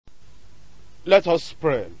Let us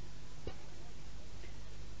pray.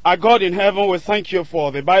 Our God in heaven, we thank you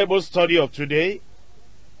for the Bible study of today.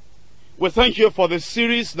 We thank you for the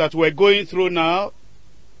series that we're going through now.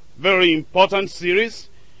 Very important series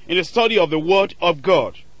in the study of the Word of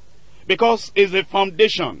God, because it's the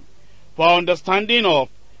foundation for our understanding of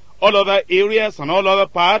all other areas and all other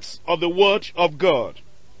parts of the Word of God.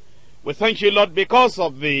 We thank you, Lord, because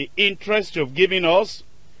of the interest you've given us,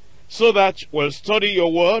 so that we'll study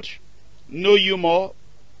your Word, know you more,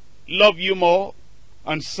 love you more,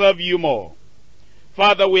 and serve you more.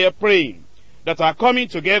 Father, we are praying that our coming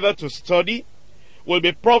together to study will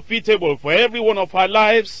be profitable for every one of our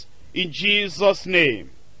lives in Jesus' name.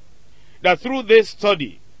 That through this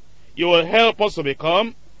study, you will help us to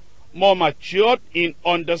become more matured in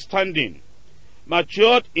understanding,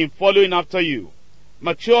 matured in following after you,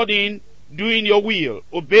 matured in doing your will,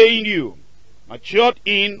 obeying you, matured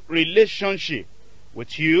in relationship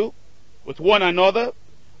with you, with one another,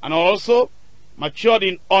 and also matured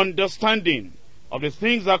in understanding of the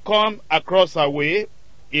things that come across our way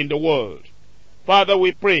in the world. Father,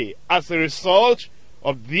 we pray as a result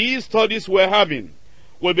of these studies we're having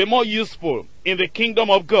will be more useful in the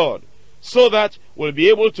kingdom of God, so that we'll be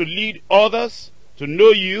able to lead others to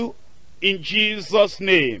know you in Jesus'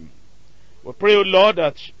 name. We pray, O Lord,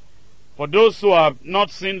 that for those who have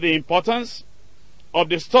not seen the importance of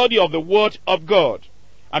the study of the Word of God,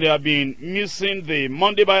 and they have been missing the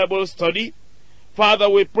Monday Bible study, Father,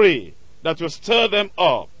 we pray that you stir them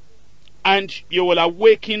up and you will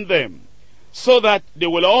awaken them, so that they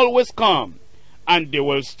will always come and they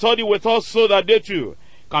will study with us, so that they too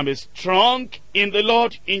can be strong in the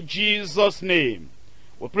Lord in Jesus' name.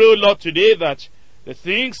 We pray, O Lord, today that the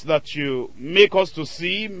things that you make us to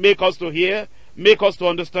see, make us to hear, make us to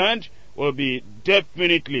understand will be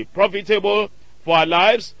definitely profitable for our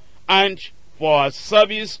lives and for our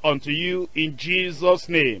service unto you in Jesus'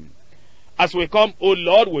 name. As we come, O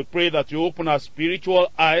Lord, we pray that you open our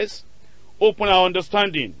spiritual eyes, open our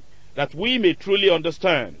understanding, that we may truly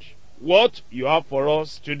understand what you have for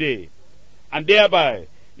us today. And thereby,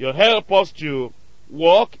 you'll help us to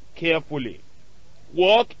walk carefully,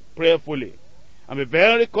 walk prayerfully, and be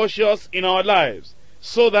very cautious in our lives,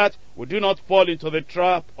 so that we do not fall into the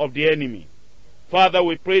trap of the enemy. Father,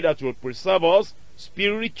 we pray that you will preserve us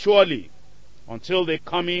spiritually until the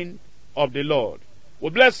coming of the Lord. We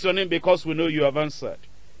bless your name because we know you have answered.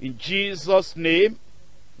 In Jesus' name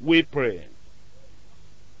we pray.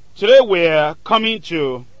 Today we are coming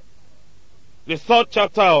to the 3rd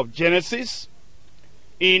chapter of Genesis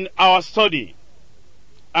in our study,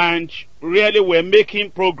 and really we're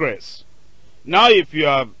making progress. Now, if you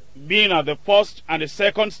have been at the first and the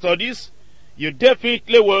second studies, you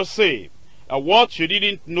definitely will say what you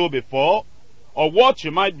didn't know before, or what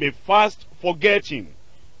you might be fast forgetting.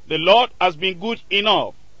 The Lord has been good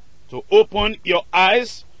enough to open your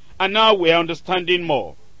eyes, and now we are understanding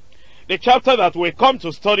more. The chapter that we come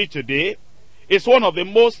to study today is one of the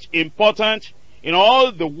most important in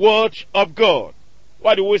all the Word of God.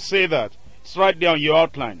 Why do we say that? It's right there on your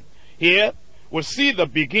outline. Here we see the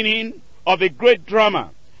beginning of the great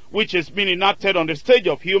drama which is being enacted on the stage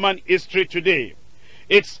of human history today.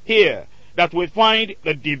 It's here that we find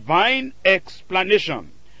the divine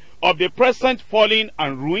explanation of the present fallen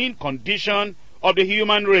and ruined condition of the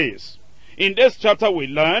human race. In this chapter we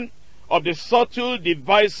learn of the subtle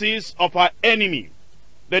devices of our enemy,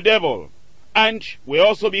 the devil, and we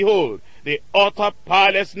also behold the utter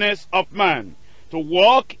powerlessness of man to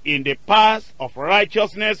walk in the path of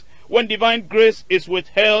righteousness when divine grace is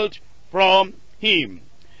withheld from him.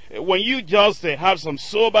 When you just have some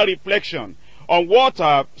sober reflection on what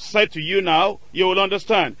I've said to you now, you will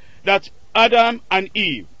understand that Adam and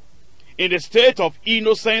Eve, in the state of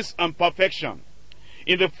innocence and perfection,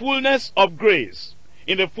 in the fullness of grace,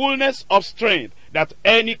 in the fullness of strength that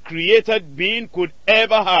any created being could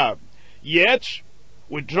ever have, yet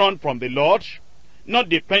withdrawn from the Lord, not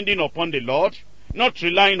depending upon the Lord, not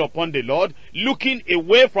relying upon the Lord, looking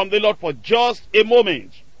away from the Lord for just a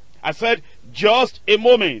moment. I said just a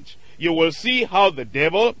moment. You will see how the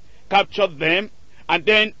devil captured them, and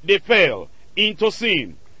then they fell into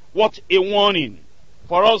sin. What a warning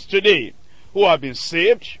for us today, who have been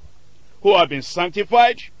saved, who have been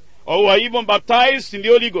sanctified, or who are even baptized in the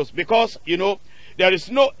Holy Ghost. Because, there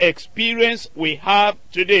is no experience we have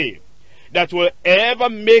today that will ever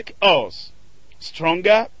make us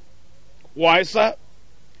stronger, wiser,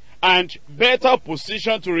 and better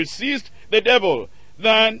positioned to resist the devil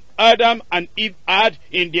than Adam and Eve had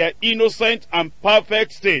in their innocent and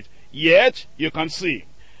perfect state. Yet, you can see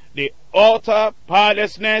the utter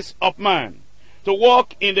powerlessness of man to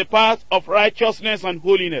walk in the path of righteousness and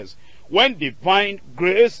holiness when divine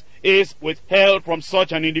grace is withheld from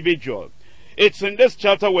such an individual. It's in this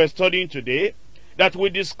chapter we're studying today that we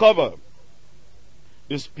discover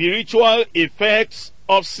the spiritual effects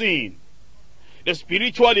of sin. The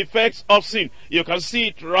spiritual effects of sin. You can see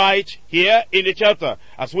it right here in the chapter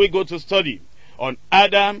as we go to study on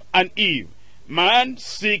Adam and Eve, man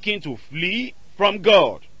seeking to flee from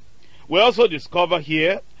God. We also discover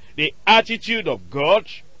here the attitude of God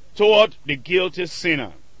toward the guilty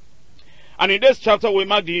sinner. And in this chapter we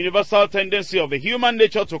mark the universal tendency of the human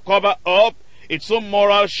nature to cover up its own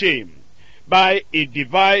moral shame by a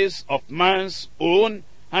device of man's own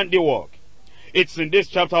handiwork. It's in this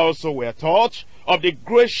chapter also we are taught of the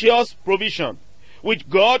gracious provision which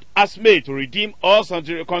God has made to redeem us and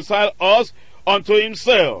to reconcile us unto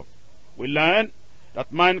himself. We learn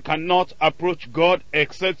that man cannot approach God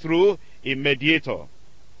except through a mediator.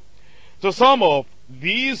 To some of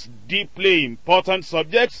these deeply important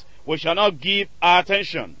subjects we shall not give our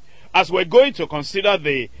attention, as we're going to consider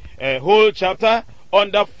the whole chapter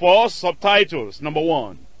under 4 subtitles. Number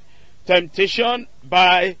 1, temptation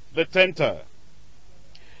by the tempter.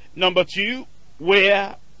 Number 2,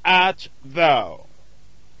 where art thou?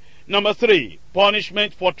 Number 3,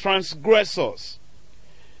 punishment for transgressors.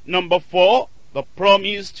 Number 4, the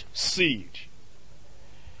promised seed.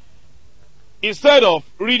 Instead of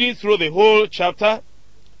reading through the whole chapter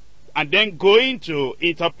and then going to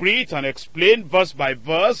interpret and explain verse by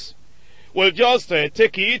verse, we'll just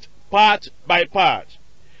take it part by part.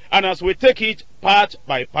 And as we take it part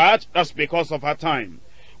by part, that's because of our time,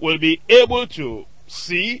 we'll be able to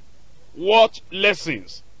see what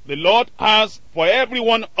lessons the Lord has for every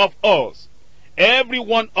one of us. Every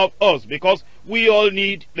one of us, because we all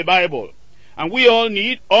need the Bible. And we all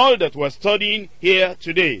need all that we're studying here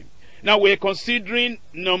today. Now we're considering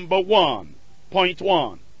number 1, point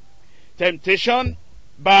 1. Temptation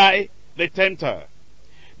by the tempter.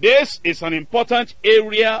 This is an important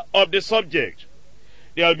area of the subject.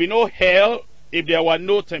 There will be no hell if there were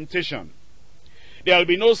no temptation. There will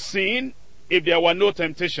be no sin if there were no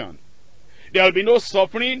temptation. There will be no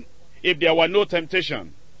suffering if there were no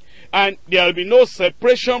temptation. And there will be no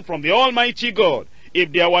separation from the Almighty God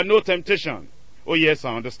if there were no temptation. Oh yes,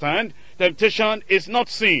 I understand. Temptation is not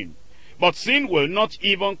sin. But sin will not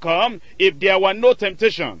even come if there were no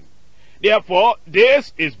temptation. Therefore,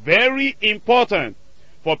 this is very important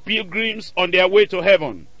for pilgrims on their way to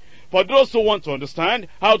heaven. For those who want to understand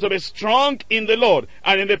how to be strong in the Lord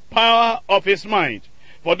and in the power of his might.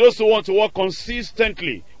 For those who want to walk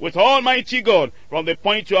consistently with Almighty God from the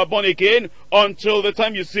point you are born again until the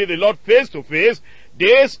time you see the Lord face to face,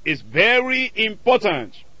 this is very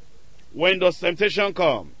important. When does temptation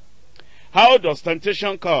come? How does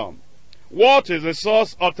temptation come? What is the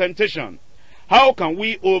source of temptation? How can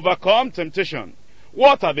we overcome temptation?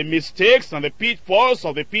 What are the mistakes and the pitfalls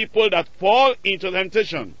of the people that fall into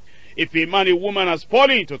temptation? If a man or woman has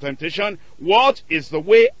fallen into temptation, what is the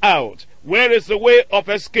way out? Where is the way of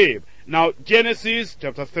escape? Now, Genesis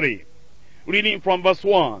chapter 3, reading from verse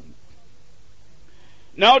 1.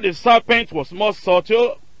 Now the serpent was more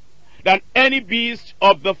subtle than any beast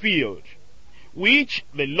of the field, which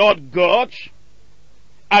the Lord God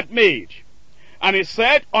had made. And he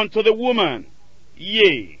said unto the woman,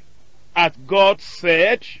 Yea, hath God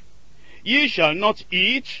said, Ye shall not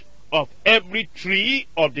eat of every tree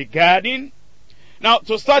of the garden? Now,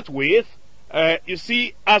 to start with, you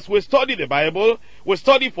see, as we study the Bible, we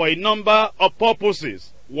study for a number of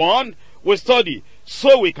purposes. 1, we study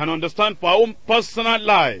so we can understand for our own personal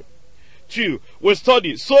life. 2, we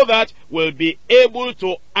study so that we'll be able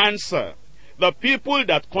to answer the people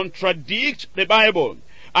that contradict the Bible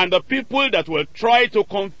and the people that will try to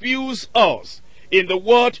confuse us in the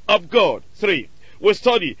Word of God. 3, we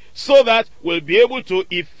study so that we'll be able to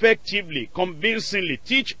effectively, convincingly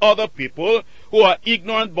teach other people who are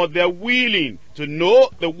ignorant but they're willing to know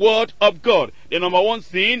the Word of God. The number 1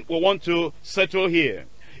 thing we want to settle here.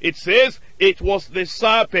 It says it was the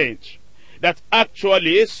serpent that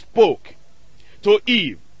actually spoke to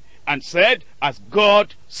Eve and said, as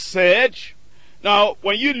God said. Now,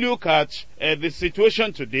 when you look at the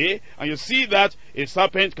situation today, and you see that a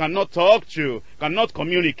serpent cannot cannot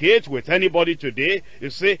communicate with anybody today, you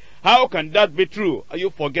say, how can that be true? Are you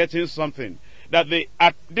forgetting something? That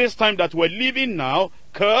at this time that we're living now,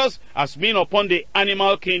 curse has been upon the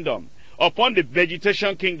animal kingdom, upon the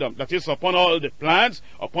vegetation kingdom, that is upon all the plants,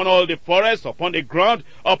 upon all the forests, upon the ground,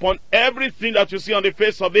 upon everything that you see on the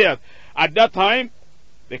face of the earth. At that time,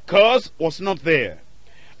 the curse was not there.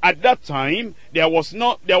 At that time, there was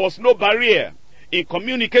no barrier. in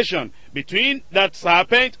communication between that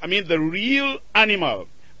serpent, the real animal,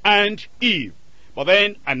 and Eve. But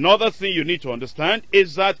then another thing you need to understand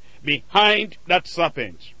is that behind that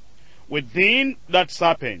serpent, within that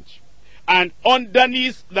serpent, and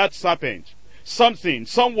underneath that serpent,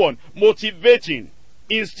 someone motivating,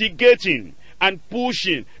 instigating, and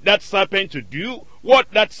pushing that serpent to do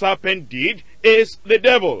what that serpent did is the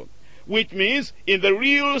devil. Which means, in the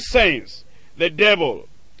real sense, the devil,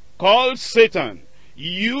 called Satan,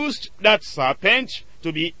 used that serpent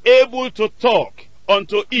to be able to talk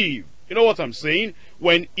unto Eve. You know what I'm saying?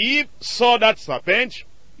 When Eve saw that serpent,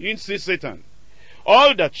 you didn't see Satan.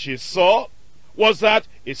 All that she saw was that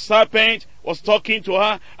a serpent was talking to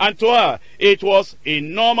her, and to her it was a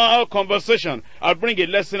normal conversation. I'll bring a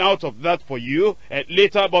lesson out of that for you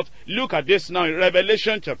later, but look at this now in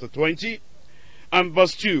Revelation chapter 20 and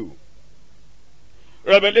verse 2.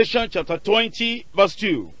 Revelation chapter 20 verse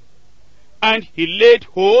 2. And he laid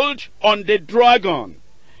hold on the dragon,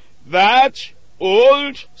 that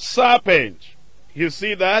old serpent. You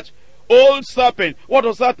see that? Old serpent. What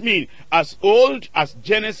does that mean? As old as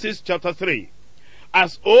Genesis chapter 3.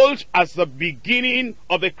 As old as the beginning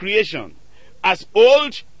of the creation. As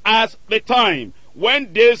old as the time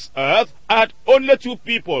when this earth had only two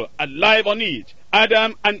people alive on it,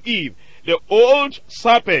 Adam and Eve. The old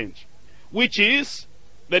serpent, which is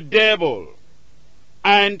the devil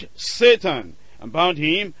and Satan, and bound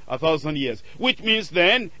him 1,000 years. Which means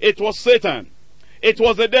then it was Satan. It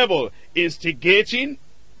was the devil instigating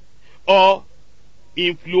or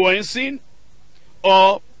influencing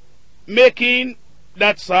or making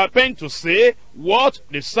that serpent to say what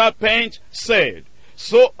the serpent said.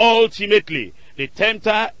 So ultimately, the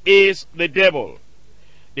tempter is the devil.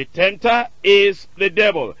 The tempter is the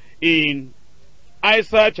devil. In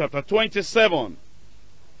Isaiah chapter 27,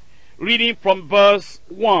 reading from verse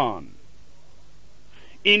 1.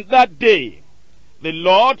 In that day, the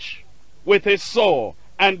Lord with a sore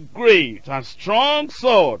and great and strong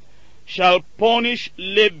sword shall punish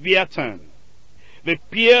Leviathan, the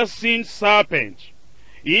piercing serpent,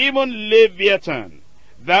 even Leviathan,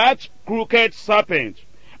 that crooked serpent,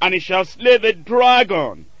 and he shall slay the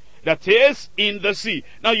dragon that is in the sea.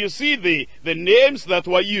 Now you see the names that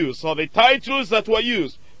were used, or the titles that were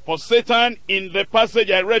used for Satan in the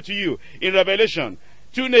passage I read to you in Revelation.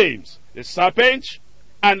 Two names, the serpent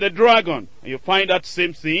and the dragon. And you find that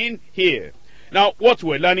same thing here. Now what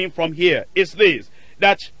we're learning from here is this,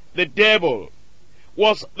 that the devil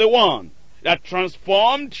was the one that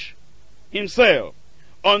transformed himself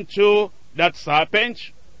unto that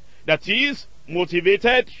serpent, that is,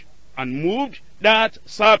 motivated and moved that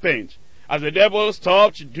serpent. Has the devil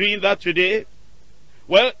stopped doing that today?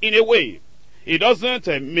 Well, in a way, he doesn't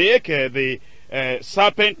make the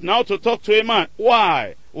serpent now to talk to a man.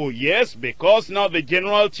 Why? Oh yes, because now the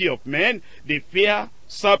generality of men, they fear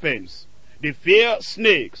serpents, they fear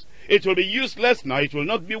snakes. It will be useless now, it will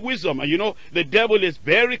not be wisdom. And you know, the devil is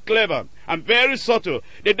very clever and very subtle.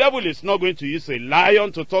 The devil is not going to use a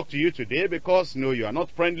lion to talk to you today, because no, you are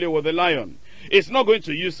not friendly with the lion. It's not going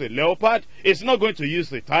to use a leopard. It's not going to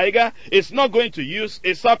use a tiger. It's not going to use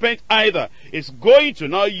a serpent either. It's going to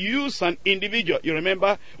now use an individual. You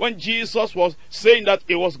remember when Jesus was saying that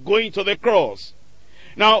he was going to the cross.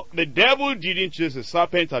 Now, the devil didn't use a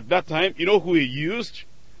serpent at that time. You know who he used?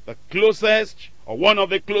 The closest, or one of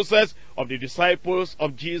the closest of the disciples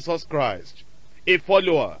of Jesus Christ. A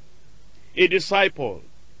follower, a disciple,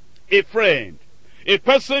 a friend, a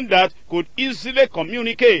person that could easily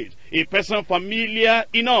communicate, a person familiar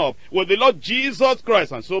enough with the Lord Jesus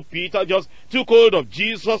Christ. And so Peter just took hold of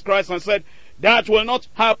Jesus Christ and said, that will not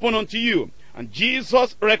happen unto you. And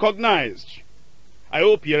Jesus recognized. I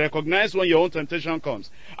hope you recognize when your own temptation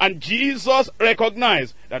comes. And Jesus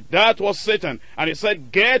recognized that that was Satan. And he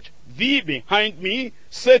said, get thee behind me,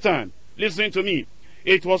 Satan. Listen to me.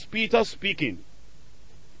 It was Peter speaking,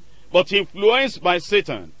 but influenced by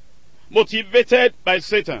Satan, motivated by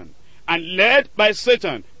Satan, and led by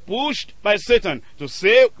Satan, pushed by Satan to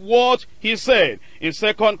say what he said in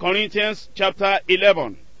 2 Corinthians chapter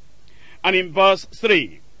 11 and in verse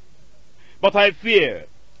 3. But I fear,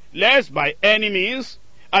 lest by any means,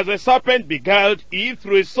 as the serpent beguiled Eve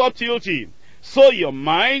through his subtlety, so your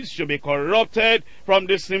minds should be corrupted from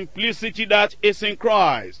the simplicity that is in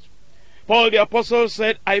Christ. Paul the apostle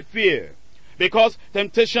said, I fear, because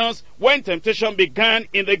when temptation began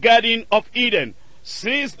in the Garden of Eden,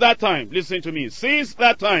 since that time, listen to me, since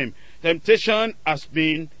that time, temptation has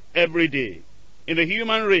been every day in the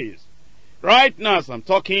human race. Right now, as I'm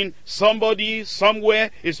talking, somebody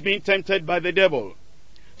somewhere is being tempted by the devil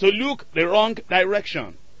to look the wrong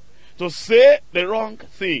direction, to say the wrong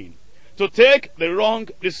thing, to take the wrong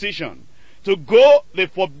decision, to go the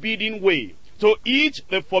forbidden way, to eat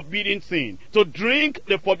the forbidden thing, to drink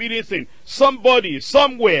the forbidden thing. Somebody,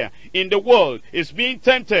 somewhere in the world is being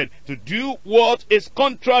tempted to do what is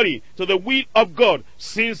contrary to the will of God.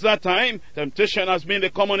 Since that time, temptation has been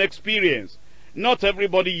the common experience. Not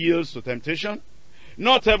everybody yields to temptation.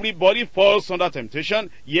 Not everybody falls under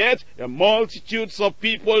temptation, yet there are multitudes of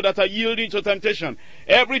people that are yielding to temptation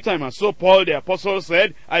every time. And so Paul the apostle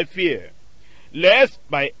said, I fear, lest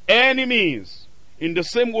by any means, in the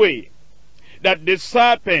same way that the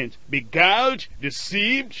serpent beguiled,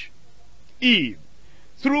 deceived Eve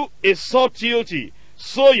through a subtlety,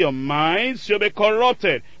 so your minds shall be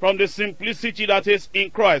corrupted from the simplicity that is in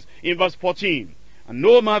Christ. In verse 14, and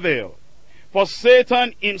no marvel, for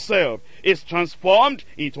Satan himself is transformed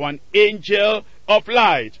into an angel of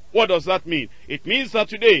light. What does that mean? It means that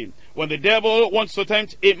today, when the devil wants to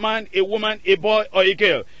tempt a man, a woman, a boy, or a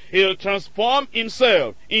girl, he'll transform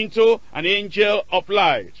himself into an angel of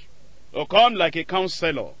light. Will come like a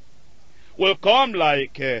counselor, will come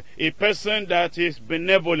like a person that is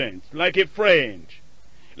benevolent, like a friend,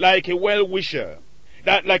 like a well-wisher,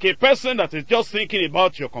 that like a person that is just thinking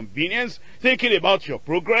about your convenience, thinking about your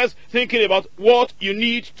progress, thinking about what you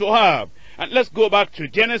need to have. And let's go back to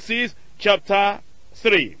Genesis chapter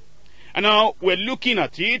 3. And now we're looking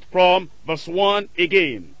at it from verse 1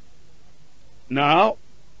 again. Now,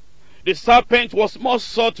 the serpent was more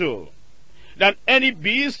subtle than any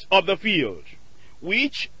beast of the field,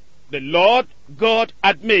 which the Lord God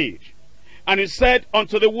had made. And he said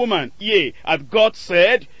unto the woman, Yea, hath God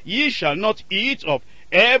said, Ye shall not eat of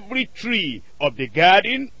every tree of the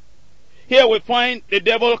garden? Here we find the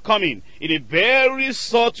devil coming in a very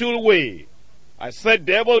subtle way. I said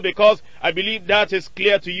devil because I believe that is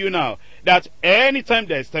clear to you now, that anytime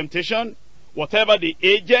there is temptation, whatever the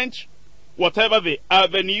agent, whatever the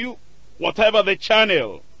avenue, whatever the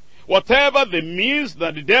channel, whatever the means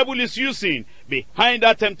that the devil is using behind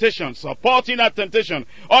that temptation, supporting that temptation,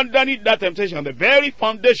 underneath that temptation, the very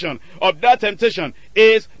foundation of that temptation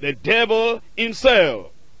is the devil himself.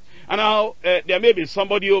 And now, there may be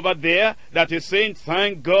somebody over there that is saying,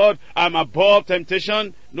 thank God, I'm above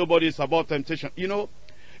temptation. Nobody is above temptation. You know,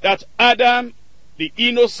 that Adam, the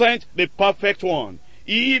innocent, the perfect one,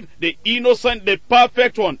 Eve, the innocent, the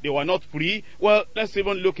perfect one, they were not free. Well, let's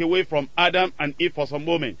even look away from Adam and Eve for some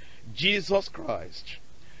moment. Jesus Christ,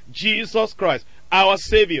 our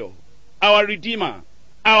Savior, our Redeemer,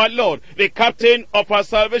 our Lord, the captain of our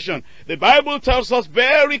salvation. The Bible tells us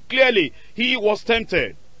very clearly, he was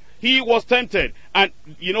tempted. He was tempted. And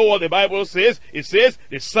you know what the Bible says? It says,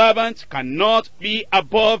 the servant cannot be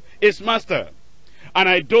above his master. And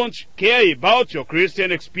I don't care about your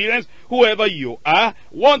Christian experience, whoever you are.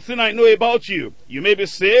 One thing I know about you, you may be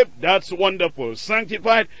saved, that's wonderful.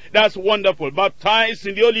 Sanctified, that's wonderful. Baptized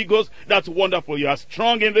in the Holy Ghost, that's wonderful. You are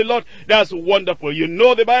strong in the Lord, that's wonderful. You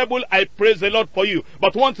know the Bible, I praise the Lord for you.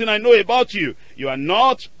 But one thing I know about you, you are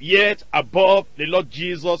not yet above the Lord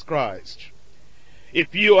Jesus Christ.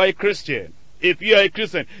 If you are a Christian,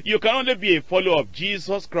 you can only be a follower of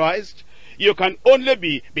Jesus Christ. You can only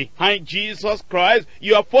be behind Jesus Christ.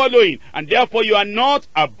 You are following, and therefore you are not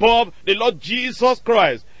above the Lord Jesus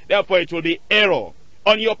Christ. Therefore it will be error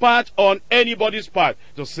on your part, on anybody's part,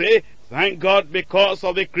 to say, thank God because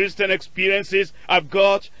of the Christian experiences I've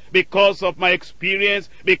got, because of my experience,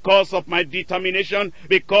 because of my determination,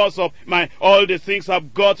 because of all the things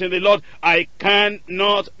I've got in the Lord, I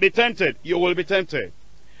cannot be tempted. You will be tempted.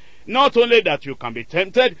 Not only that you can be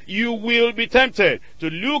tempted, you will be tempted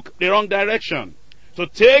to look the wrong direction, to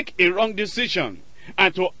take a wrong decision,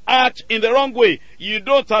 and to act in the wrong way. You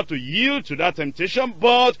don't have to yield to that temptation,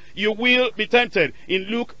 but you will be tempted. In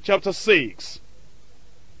Luke chapter 6,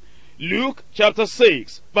 Luke chapter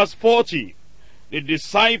 6, verse 40, the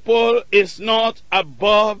disciple is not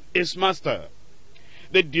above his master.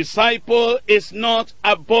 The disciple is not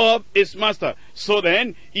above his master. So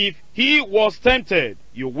then, if he was tempted,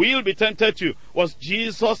 you will be tempted too. Was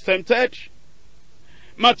Jesus tempted?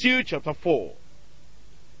 Matthew chapter 4.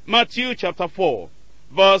 Matthew chapter 4,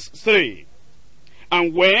 verse 3.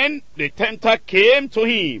 And when the tempter came to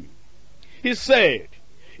him, he said,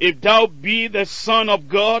 If thou be the Son of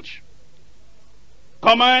God,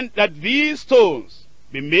 command that these stones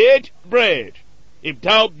be made bread. If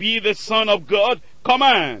thou be the Son of God,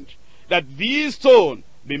 command that these stones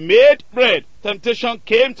be made bread. Temptation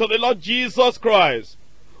came to the Lord Jesus Christ.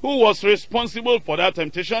 Who was responsible for that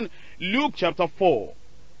temptation? Luke chapter 4,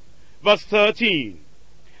 verse 13.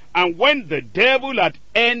 And when the devil had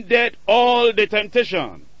ended all the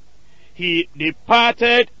temptation, he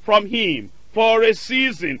departed from him for a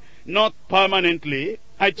season, not permanently,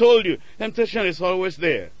 I told you, temptation is always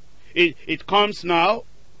there. It comes now,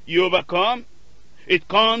 you overcome. It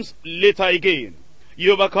comes later again.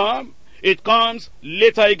 You overcome. It comes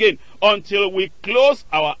later again, until we close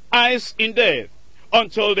our eyes in death,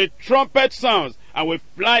 until the trumpet sounds and we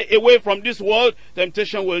fly away from this world.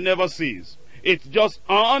 Temptation will never cease. It's just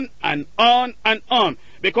on and on and on,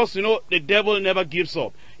 because the devil never gives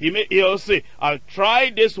up. He'll say, I'll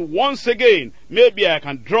try this once again. Maybe I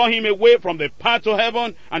can draw him away from the path to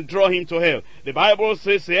heaven and draw him to hell. The Bible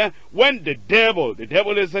says here, when the devil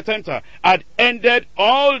is the tempter, had ended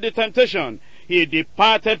all the temptation, he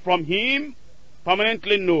departed from him.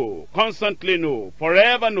 Permanently no, constantly no,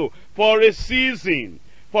 forever no, for a season.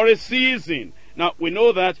 Now we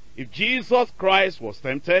know that if Jesus Christ was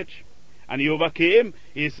tempted and he overcame,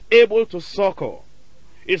 he is able to succor,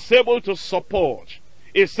 is able to support,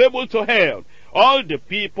 is able to help all the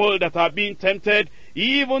people that are being tempted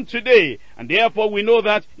even today, and therefore we know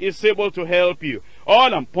that he is able to help you.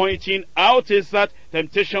 All I'm pointing out is that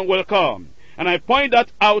temptation will come, and I point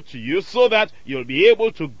that out to you so that you'll be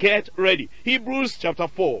able to get ready. Hebrews chapter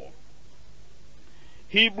 4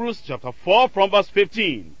 from verse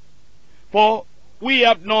 15. For we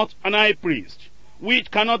have not an high priest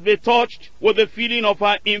which cannot be touched with the feeling of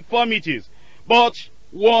our infirmities, but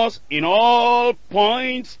was in all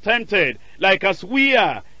points tempted, like as we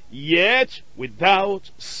are, yet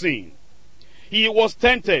without sin. He was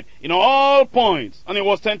tempted in all points, and he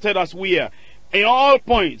was tempted as we are, in all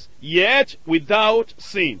points, yet without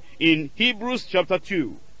sin. In Hebrews chapter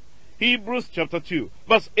 2,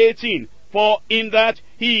 verse 18, for in that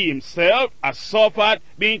he himself has suffered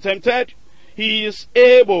being tempted, he is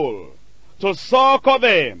able to succor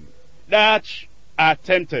them that are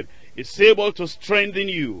tempted. Is able to strengthen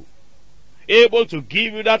you, able to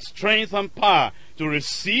give you that strength and power to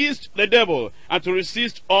resist the devil and to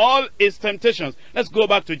resist all his temptations. Let's go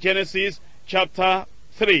back to Genesis chapter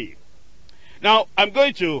 3. Now, I'm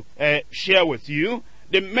going to share with you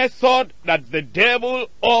the method that the devil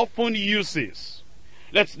often uses.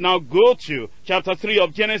 Let's now go to chapter 3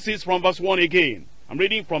 of Genesis from verse 1 again. I'm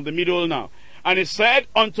reading from the middle now. And he said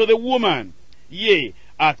unto the woman, Yea,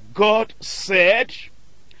 hath God said,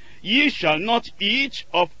 Ye shall not eat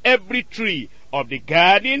of every tree of the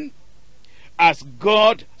garden? As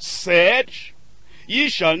God said, Ye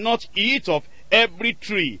shall not eat of every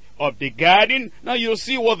tree of the garden. Now you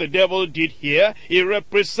see what the devil did here. He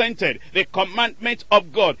represented the commandment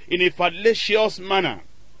of God in a fallacious manner,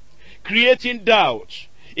 creating doubt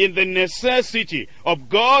in the necessity of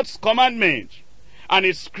God's commandment. And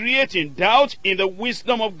it's creating doubt in the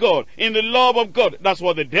wisdom of God, in the love of God. That's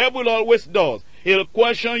what the devil always does. He'll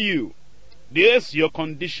question you. This your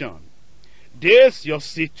condition. This your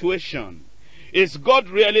situation. Is God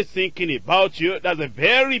really thinking about you? That's the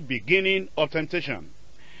very beginning of temptation.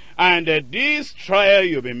 And this trial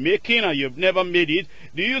you've been making and you've never made it,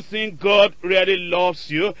 do you think God really loves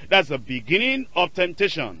you? That's the beginning of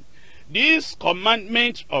temptation. This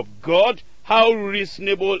commandment of God, how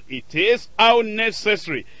reasonable it is, how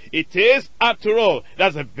necessary it is, after all,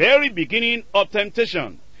 that's the very beginning of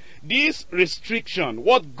temptation. This restriction,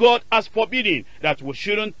 what God has forbidden, that we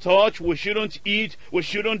shouldn't touch, we shouldn't eat, we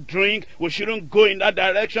shouldn't drink, we shouldn't go in that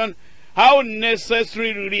direction, how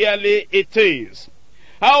necessary really it is.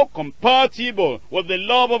 How compatible with the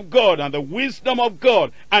love of God and the wisdom of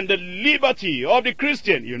God and the liberty of the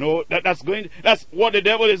Christian. You know, that's what the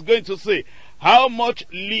devil is going to say. How much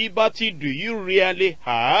liberty do you really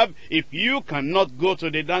have if you cannot go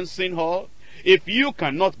to the dancing hall? If you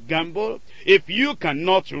cannot gamble, if you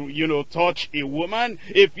cannot, touch a woman,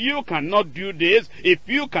 if you cannot do this, if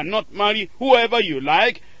you cannot marry whoever you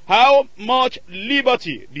like, how much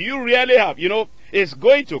liberty do you really have? It's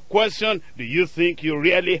going to question, do you think you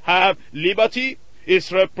really have liberty?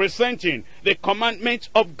 It's representing the commandment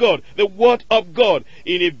of God, the word of God,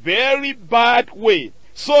 in a very bad way,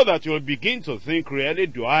 so that you'll begin to think, really,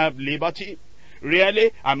 do I have liberty?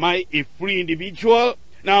 Really, am I a free individual?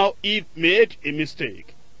 Now, Eve made a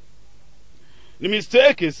mistake. The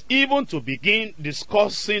mistake is even to begin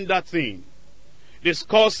discussing that thing.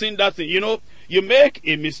 You make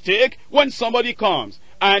a mistake when somebody comes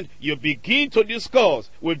and you begin to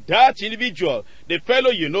discuss with that individual. The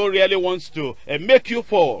fellow really wants to make you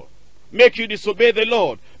fall, make you disobey the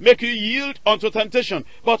Lord, make you yield unto temptation.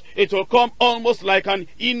 But it will come almost like an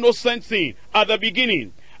innocent thing at the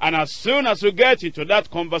beginning. And as soon as you get into that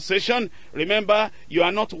conversation, remember, you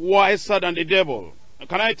are not wiser than the devil.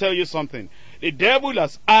 Can I tell you something? The devil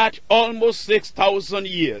has had almost 6,000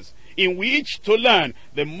 years in which to learn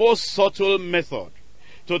the most subtle method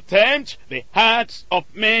to tempt the hearts of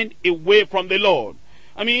men away from the Lord.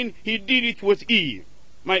 I mean, he did it with Eve.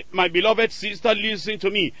 My beloved sister, listen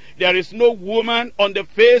to me. There is no woman on the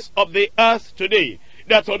face of the earth today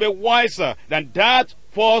that will be wiser than that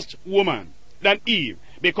first woman, than Eve,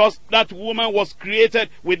 because that woman was created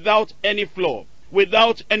without any flaw,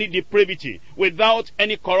 without any depravity, without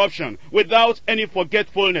any corruption, without any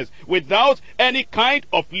forgetfulness, without any kind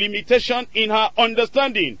of limitation in her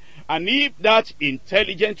understanding. And if that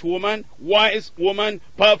intelligent woman, wise woman,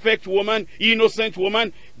 perfect woman, innocent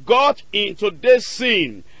woman got into this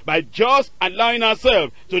sin by just allowing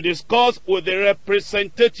herself to discuss with the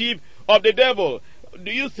representative of the devil,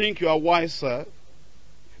 do you think you are wiser?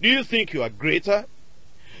 Do you think you are greater?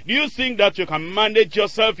 Do you think that you can manage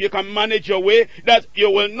yourself, you can manage your way, that you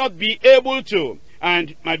will not be able to?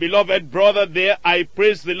 And my beloved brother there, I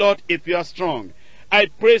praise the Lord if you are strong. I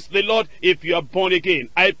praise the Lord if you are born again.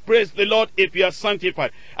 I praise the Lord if you are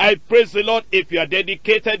sanctified. I praise the Lord if you are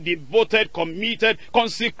dedicated, devoted, committed,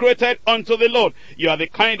 consecrated unto the Lord. You are the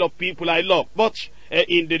kind of people I love. But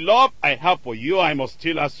in the love I have for you, I must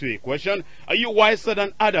still ask you a question. Are you wiser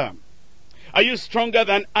than Adam? Are you stronger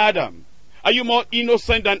than Adam? Are you more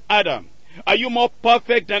innocent than Adam? Are you more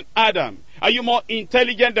perfect than Adam? Are you more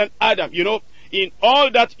intelligent than Adam? You know, in all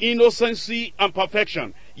that innocency and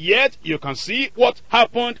perfection, yet you can see what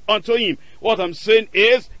happened unto him. What I'm saying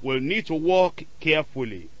is, we'll need to walk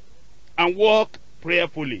carefully and walk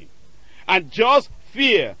prayerfully, and just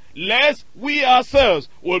fear lest we ourselves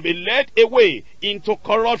will be led away into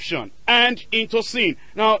corruption and into sin.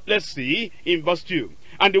 Now let's see in verse 2.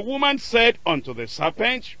 And the woman said unto the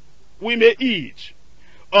serpent, we may eat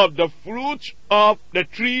of the fruit of the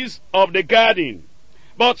trees of the garden,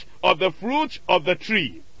 but of the fruit of the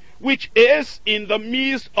tree which is in the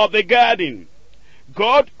midst of the garden,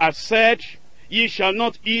 God has said, ye shall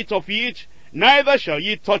not eat of it, neither shall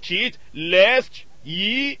ye touch it, lest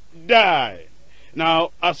ye die.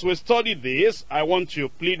 Now, as we study this, I want to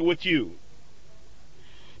plead with you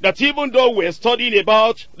that even though we're studying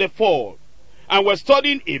about the fall, and we're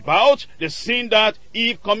studying about the sin that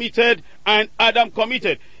Eve committed and Adam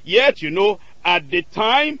committed, yet, you know, at the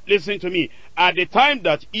time, listen to me, at the time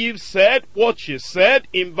that Eve said what she said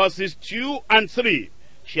in verses 2 and 3,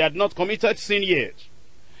 she had not committed sin yet.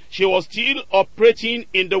 She was still operating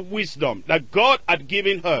in the wisdom that God had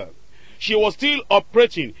given her. She was still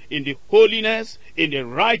operating in the holiness, in the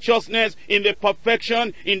righteousness, in the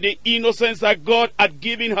perfection, in the innocence that God had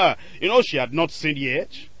given her. You know, she had not sinned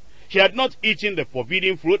yet. She had not eaten the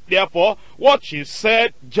forbidden fruit. Therefore, what she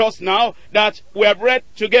said just now that we have read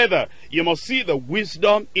together, you must see the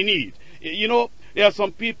wisdom in it. You know, there are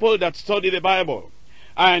some people that study the Bible,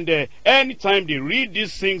 and anytime they read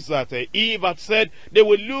these things that Eve had said, they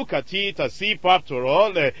will look at it as if, after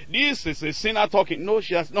all, this is a sinner talking. No,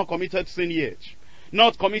 she has not committed sin yet.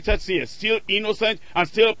 Not committed sin yet. Still innocent and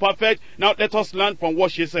still perfect. Now let us learn from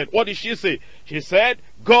what she said. What did she say? She said,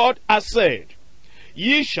 God has said,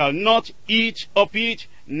 ye shall not eat of it,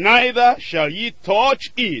 neither shall ye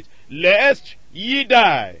touch it, lest ye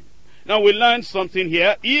die. Now we learned something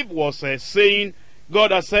here. Eve was saying,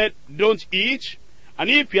 God has said, don't eat. And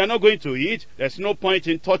if you are not going to eat, there's no point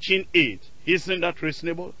in touching it. Isn't that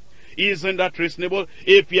reasonable? Isn't that reasonable?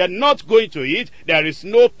 If you are not going to eat, there is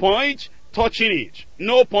no point touching it.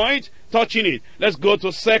 No point touching it. Let's go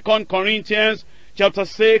to 2 Corinthians chapter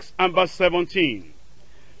 6 and verse 17.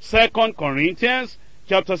 2 Corinthians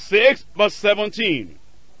chapter 6 verse 17.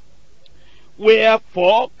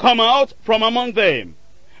 Wherefore come out from among them,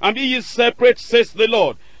 and be ye separate, says the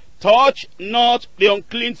Lord. Touch not the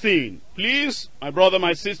unclean thing. Please, my brother,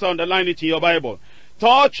 my sister, underline it in your Bible.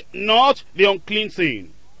 Touch not the unclean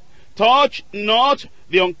thing. Touch not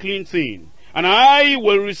the unclean thing. And I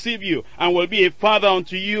will receive you, and will be a father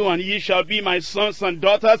unto you, and ye shall be my sons and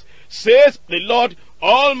daughters, says the Lord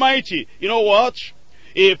Almighty. You know what?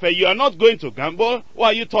 If you are not going to gamble, why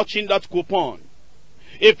are you touching that coupon?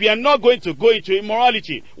 If you are not going to go into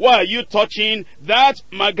immorality, why are you touching that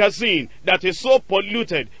magazine that is so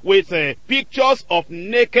polluted with pictures of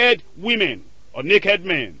naked women or naked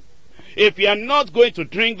men? If you are not going to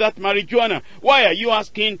drink that marijuana, why are you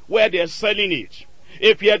asking where they are selling it?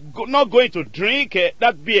 If you are not going to drink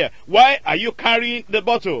that beer, why are you carrying the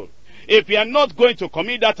bottle? If you are not going to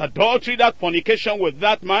commit that adultery, that fornication with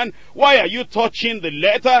that man, why are you touching the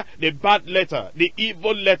letter, the bad letter, the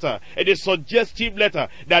evil letter, the suggestive letter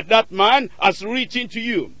that that man has written to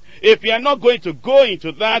you? If you are not going to go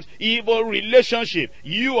into that evil relationship,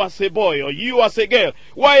 you as a boy or you as a girl,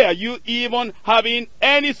 why are you even having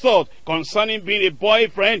any thought concerning being a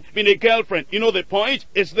boyfriend, being a girlfriend? You know, the point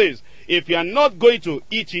is this: if you are not going to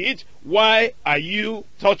eat it, why are you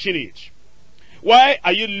touching it? Why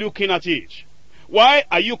are you looking at it? Why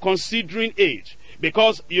are you considering it?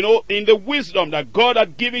 Because, in the wisdom that God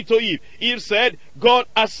had given to Eve said, God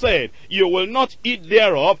has said, you will not eat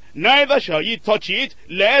thereof, neither shall ye touch it,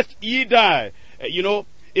 lest ye die.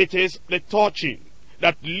 It is the touching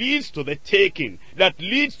that leads to the taking, that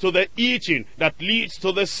leads to the eating, that leads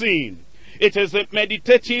to the sin. It is the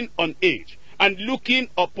meditating on it, and looking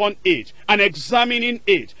upon it, and examining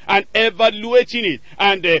it, and evaluating it,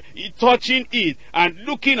 and touching it, and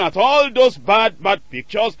looking at all those bad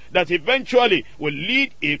pictures that eventually will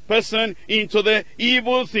lead a person into the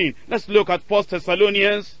evil thing. Let's look at 1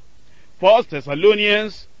 Thessalonians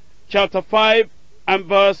chapter 5 and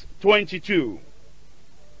verse 22.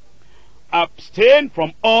 Abstain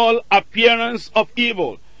from all appearance of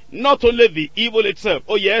evil. Not only the evil itself.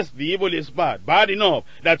 Oh yes, the evil is bad enough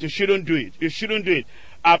that you shouldn't do it. You shouldn't do it.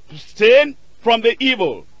 Abstain from the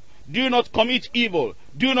evil. Do not commit evil.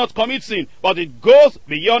 Do not commit sin. But it goes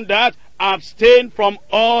beyond that. Abstain from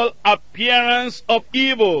all appearance of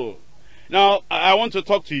evil. Now, I want to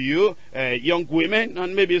talk to you, young women,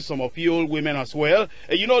 and maybe some of you old women as well.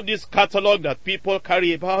 This catalog that people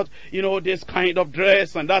carry about, this kind of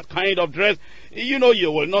dress and that kind of dress. You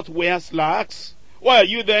will not wear slacks. Why are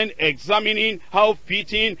you then examining how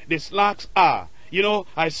fitting the slacks are?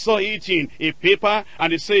 I saw it in a paper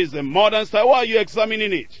and it says the modern style. Why are you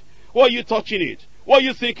examining it? Why are you touching it? Why are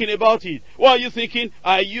you thinking about it? Why are you thinking,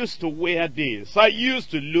 I used to wear this. I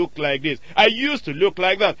used to look like this. I used to look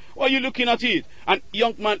like that. Why are you looking at it? And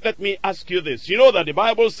young man, let me ask you this. You know that the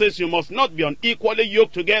Bible says you must not be unequally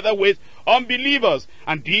yoked together with unbelievers.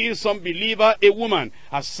 And this unbeliever, a woman,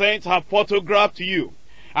 has sent her photograph to you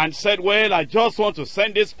and said, well, I just want to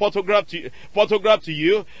send this photograph to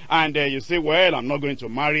you. And you say, well, I'm not going to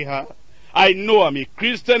marry her. I know I'm a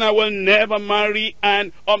Christian. I will never marry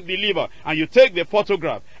an unbeliever. And you take the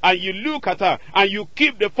photograph and you look at her and you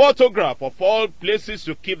keep the photograph. Of all places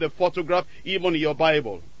to keep the photograph, even in your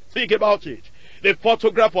Bible. Think about it. The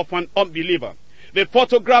photograph of an unbeliever. The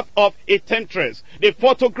photograph of a temptress, the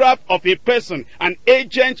photograph of a person, an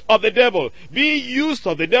agent of the devil, being used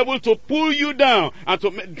of the devil to pull you down and to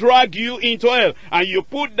drag you into hell. And you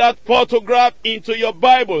put that photograph into your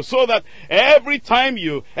Bible so that every time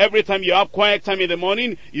you have quiet time in the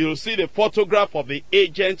morning, you'll see the photograph of the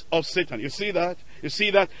agent of Satan. You see that? You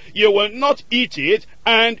see that? You will not eat it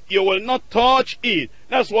and you will not touch it.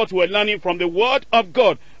 That's what we're learning from the Word of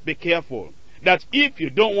God. Be careful. That if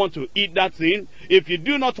you don't want to eat that thing, if you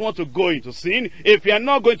do not want to go into sin, if you are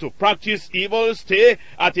not going to practice evil, stay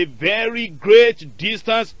at a very great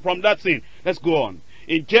distance from that sin. Let's go on.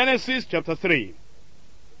 In Genesis chapter 3.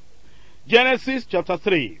 Genesis chapter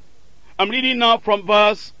 3. I'm reading now from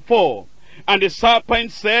verse 4. And the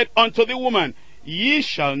serpent said unto the woman, ye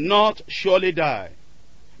shall not surely die.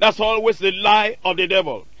 That's always the lie of the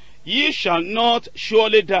devil. Ye shall not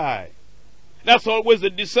surely die. That's always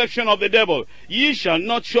the deception of the devil. Ye shall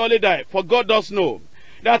not surely die, for God does know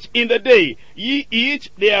that in the day ye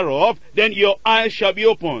eat thereof, then your eyes shall be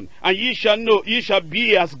opened, and ye shall know, ye shall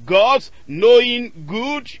be as gods, knowing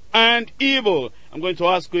good and evil. I'm going to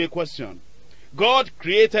ask you a question. God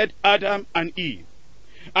created Adam and Eve,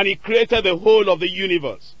 and he created the whole of the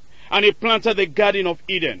universe, and he planted the Garden of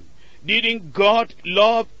Eden. Didn't God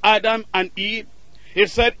love Adam and Eve? He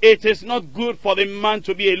said, it is not good for the man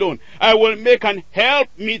to be alone. I will make an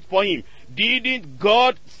helpmeet for him. Didn't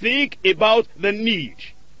God think about the need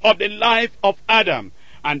of the life of Adam,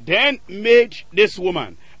 and then made this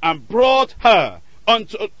woman and brought her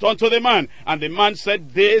unto the man? And the man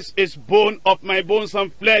said, this is bone of my bones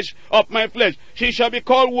and flesh of my flesh. She shall be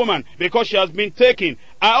called woman, because she has been taken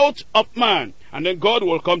out of man. And then God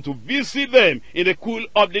will come to visit them in the cool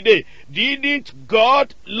of the day. Didn't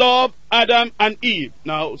God love Adam and Eve?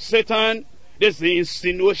 Now, Satan, this is the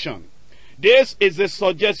insinuation. This is the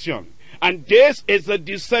suggestion. And this is the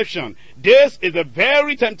deception. This is the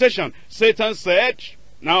very temptation. Satan said,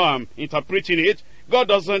 now I'm interpreting it, God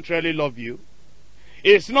doesn't really love you.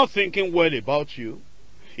 He's not thinking well about you.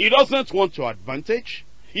 He doesn't want your advantage.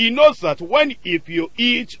 He knows that if you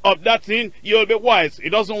eat of that thing, you'll be wise. He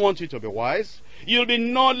doesn't want you to be wise. You'll be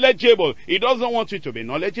knowledgeable. He doesn't want you to be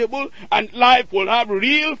knowledgeable. And life will have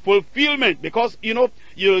real fulfillment, because, you'll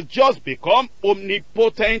just become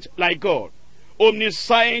omnipotent like God.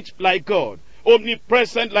 Omniscient like God.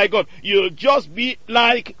 Omnipresent like God. You'll just be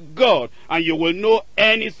like God. And you will know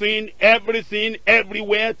anything, everything,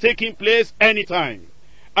 everywhere, taking place anytime.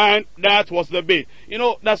 And that was the bait.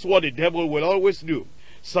 That's what the devil will always do.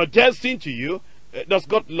 Suggesting to you, does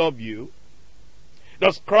God love you?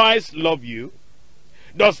 Does Christ love you?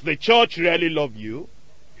 Does the church really love you?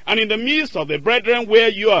 And in the midst of the brethren where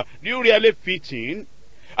you are, do you really fit in?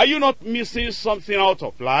 Are you not missing something out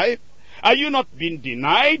of life? Are you not being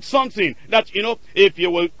denied something that, if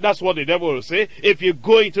you will, that's what the devil will say, if you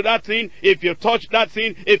go into that thing, if you touch that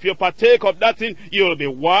thing, if you partake of that thing, you'll be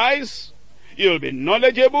wise, you'll be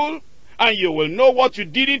knowledgeable, and you will know what you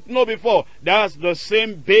didn't know before. That's the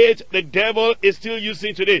same bait the devil is still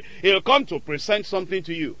using today. He'll come to present something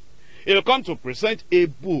to you. He'll come to present a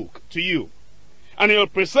book to you. And he'll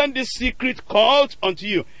present this secret cult unto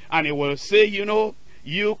you. And he will say,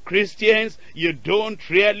 you Christians, you don't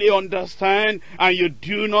really understand, and you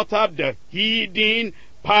do not have the hidden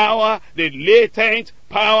power, the latent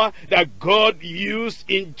power that God used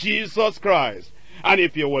in Jesus Christ. And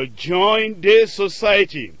if you will join this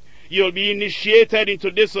society, you'll be initiated into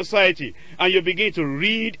this society, and you begin to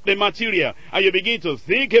read the material, and you begin to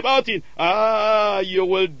think about it, you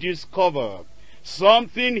will discover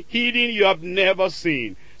something hidden you have never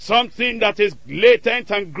seen. Something that is latent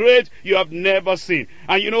and great you have never seen.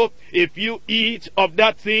 And if you eat of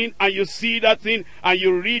that thing, and you see that thing, and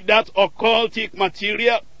you read that occultic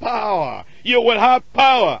material, power. You will have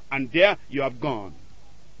power. And there you have gone.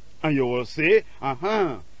 And you will say,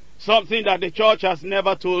 something that the church has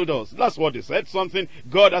never told us. That's what they said. Something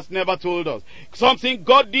God has never told us. Something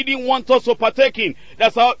God didn't want us to partake in.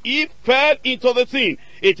 That's how Eve fell into the thing.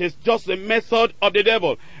 It is just a method of the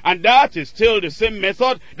devil. And that is still the same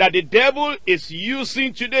method that the devil is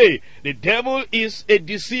using today. The devil is a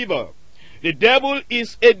deceiver. The devil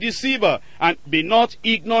is a deceiver. And be not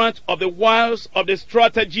ignorant of the wiles of the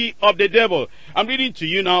strategy of the devil. I'm reading to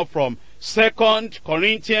you now from 2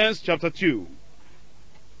 Corinthians chapter 2.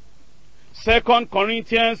 2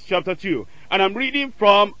 Corinthians chapter 2. And I'm reading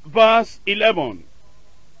from verse 11.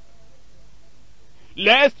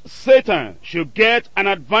 Lest Satan should get an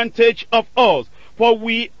advantage of us, for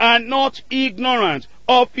we are not ignorant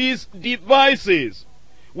of his devices.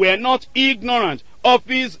 We are not ignorant of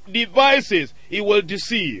his devices. He will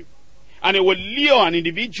deceive, and he will lure an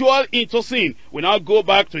individual into sin. We now go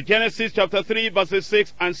back to Genesis chapter 3 verses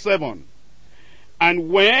 6 and 7. And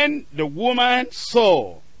when the woman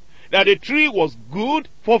saw that the tree was good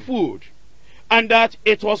for food, and that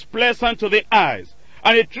it was pleasant to the eyes,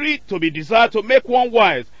 and a tree to be desired to make one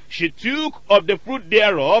wise, she took of the fruit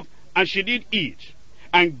thereof, and she did eat,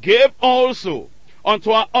 and gave also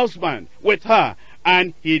unto her husband with her,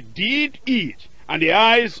 and he did eat, and the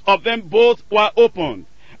eyes of them both were opened,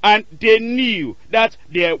 and they knew that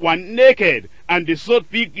they were naked, and they sewed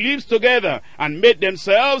fig leaves together, and made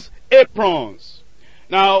themselves aprons.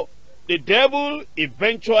 Now, the devil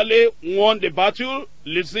eventually won the battle,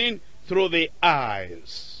 listen, through the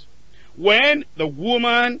eyes. When the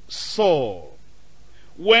woman saw,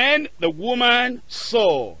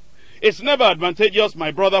 it's never advantageous,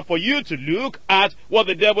 my brother, for you to look at what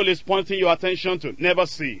the devil is pointing your attention to. Never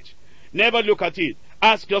see it. Never look at it.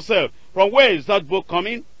 Ask yourself, from where is that book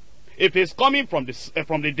coming? If it's coming from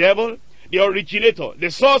the devil, the originator,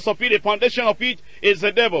 the source of it, the foundation of it is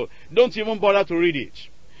the devil, don't even bother to read it.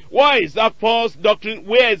 Why is that false doctrine?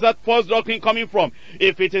 Where is that false doctrine coming from?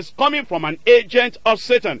 If it is coming from an agent of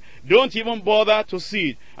Satan, don't even bother to see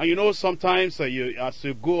it. And sometimes as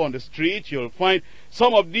you go on the street, you'll find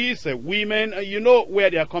some of these women, you know where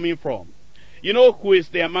they are coming from. You know who is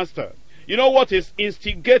their master. You know what is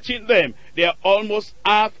instigating them. They are almost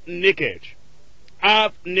half naked.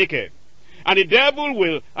 Half naked. And the devil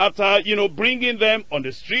will, after, bringing them on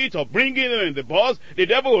the street or bringing them in the bus, the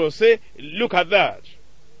devil will say, look at that.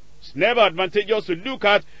 It's never advantageous to look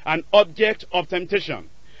at an object of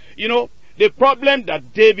temptation. The problem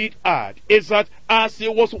that David had is that as he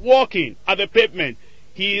was walking at the pavement,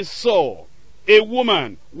 he saw a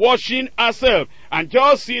woman washing herself, and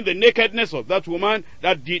just seeing the nakedness of that woman,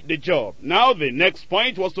 that did the job. Now the next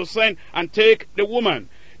point was to send and take the woman.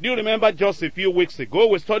 Do you remember just a few weeks ago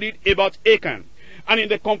we studied about Achan? And in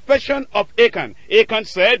the confession of Achan, Achan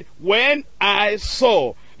said, when I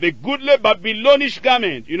saw the goodly Babylonish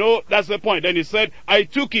garment, that's the point. Then he said, I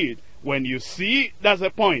took it. When you see, that's the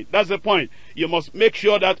point. That's the point. You must make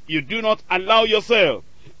sure that you do not allow yourself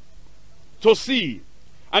to see.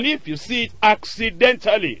 And if you see it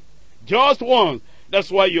accidentally, just once, that's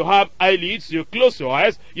why you have eyelids, you close your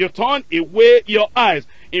eyes, you turn away your eyes.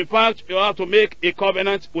 In fact, you have to make a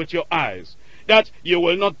covenant with your eyes, that you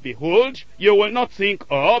will not behold, you will not think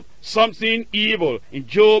of something evil. In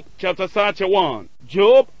Job chapter 31.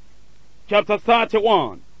 Job chapter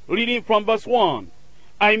 31, reading from verse 1.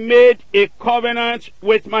 I made a covenant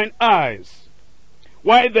with mine eyes.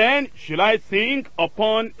 Why then should I think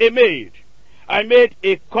upon a maid? I made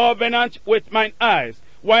a covenant with mine eyes.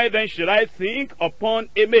 Why then should I think upon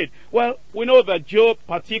a maid? Well, we know that Job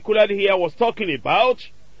particularly here was talking about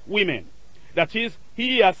women. That is,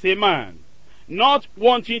 he as a man. not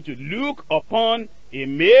wanting to look upon a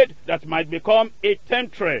maid that might become a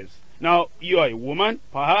temptress. Now, you are a woman,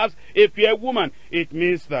 perhaps. If you're a woman, it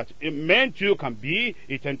means that a man too can be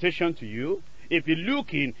a temptation to you. If you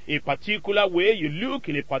look in a particular way, you look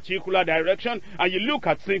in a particular direction, and you look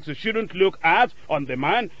at things you shouldn't look at on the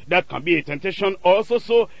man, that can be a temptation also.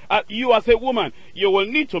 So, you as a woman, you will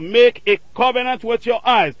need to make a covenant with your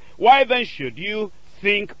eyes. Why then should you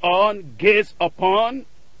think on, gaze upon,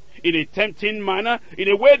 in a tempting manner, in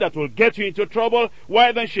a way that will get you into trouble?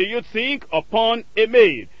 Why then should you think upon a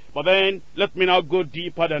maid? But then, let me now go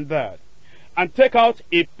deeper than that, and take out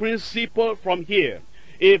a principle from here.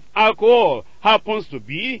 If alcohol happens to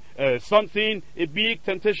be something, a big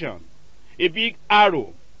temptation, a big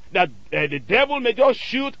arrow, that the devil may just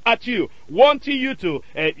shoot at you, wanting you to,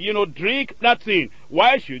 drink that thing,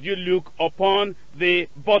 why should you look upon the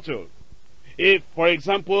bottle? If, for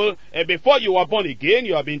example, before you were born again,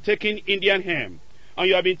 you have been taking Indian hemp, and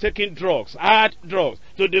you have been taking drugs, hard drugs,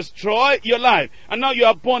 to destroy your life, and now you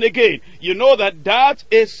are born again, you know that that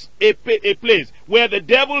is a place where the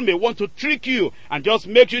devil may want to trick you and just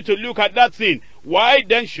make you to look at that thing. Why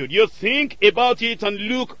then should you think about it and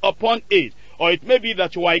look upon it? Or it may be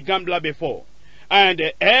that you were a gambler before,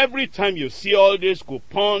 and every time you see all this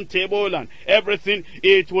coupon table and everything,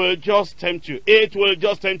 it will just tempt you. It will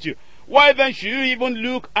just tempt you. Why then should you even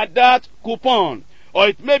look at that coupon? Or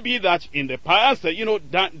it may be that in the past,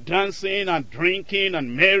 dancing and drinking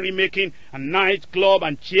and merrymaking and nightclub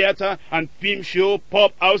and theater and film show,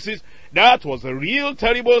 pub houses, that was a real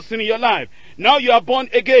terrible sin in your life. Now you are born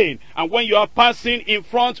again, and when you are passing in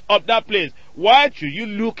front of that place, why should you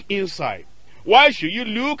look inside? Why should you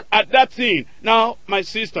look at that thing? Now, my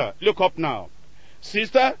sister, look up now.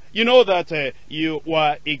 Sister, you know that you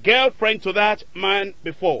were a girlfriend to that man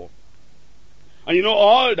before. And you know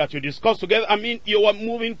all that you discussed together. I mean, you were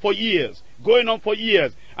moving for years, going on for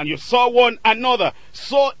years, and you saw one another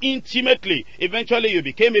so intimately. Eventually you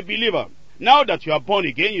became a believer. Now that you are born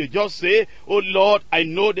again, you just say, oh Lord, I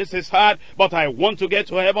know this is hard, but I want to get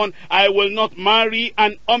to heaven. I will not marry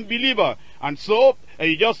an unbeliever. And so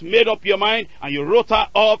you just made up your mind, and you wrote her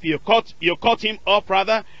off, you cut him off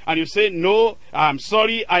rather, and you say, no, I'm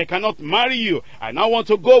sorry, I cannot marry you. I now want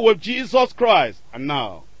to go with Jesus Christ. And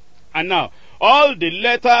now, all the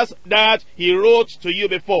letters that he wrote to you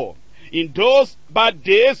before, in those bad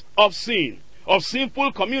days of sin, of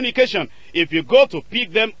sinful communication, if you go to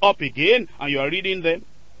pick them up again, and you are reading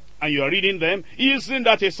them, isn't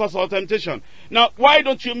that a source of temptation? Now, why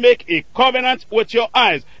don't you make a covenant with your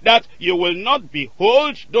eyes that you will not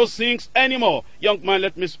behold those things anymore? Young man,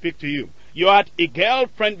 let me speak to you. You had a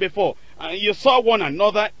girlfriend before, and you saw one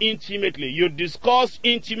another intimately. You discussed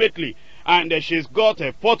intimately. And she's got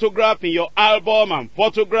a photograph in your album, and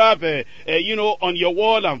photograph, on your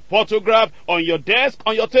wall, and photograph on your desk,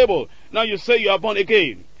 on your table. Now you say you are born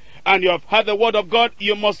again, and you have heard the word of God.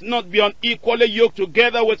 You must not be unequally yoked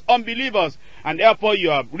together with unbelievers. And therefore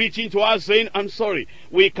you are reaching to us saying, I'm sorry,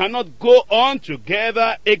 we cannot go on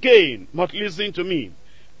together again. But listen to me.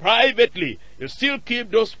 Privately, you still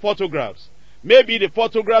keep those photographs. Maybe the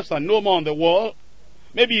photographs are no more on the wall.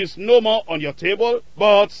 Maybe it's no more on your table,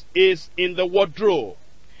 but it's in the wardrobe,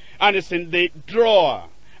 and it's in the drawer.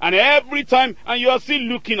 And every time, and you are still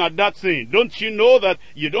looking at that thing. Don't you know that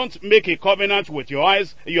you don't make a covenant with your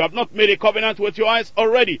eyes? You have not made a covenant with your eyes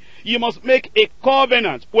already. You must make a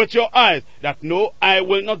covenant with your eyes that no, I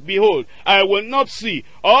will not behold, I will not see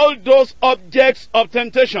all those objects of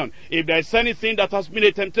temptation. If there is anything that has been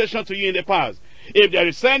a temptation to you in the past, if there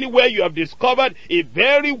is anywhere you have discovered a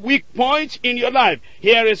very weak point in your life,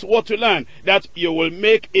 here is what to learn: that you will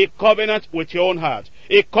make a covenant with your own heart,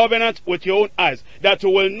 a covenant with your own eyes, that you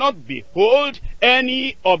will not behold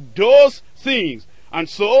any of those things. And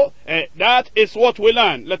so, that is what we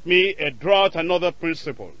learn. Let me draw out another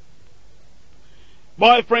principle.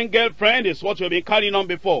 Boyfriend, girlfriend is what you've been carrying on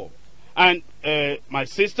before. And my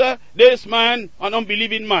sister, this man, an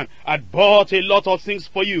unbelieving man, had bought a lot of things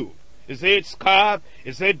for you. Is it scarf?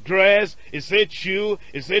 Is it dress? Is it shoe?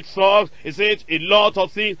 Is it socks? Is it a lot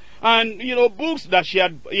of things? And, books that he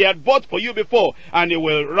had bought for you before. And he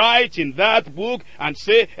will write in that book and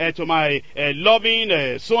say to my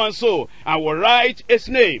loving so-and-so. And will write his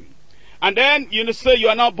name. And then you say you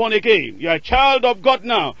are now born again. You are a child of God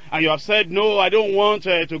now. And you have said, no, I don't want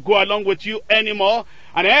to go along with you anymore.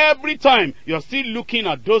 And every time you are still looking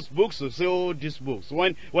at those books, you say, oh, these books.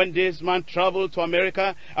 When this man traveled to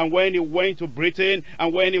America, and when he went to Britain,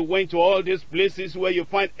 and when he went to all these places where you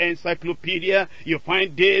find encyclopedia, you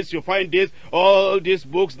find this, all these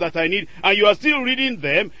books that I need, and you are still reading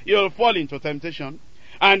them, you'll fall into temptation.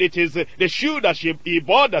 and it is the shoe that he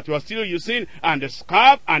bought that you are still using, and the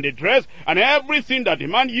scarf and the dress and everything that the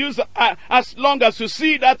man used. As long as you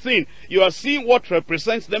see that thing, you are seeing what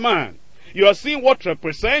represents the man. You are seeing what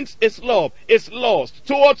represents his love, his lust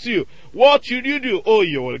towards you. What should you do? Oh,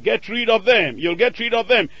 you will get rid of them. You'll get rid of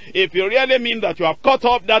them. If you really mean that you have cut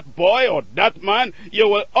off that boy or that man, you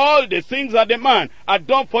will, all the things that the man had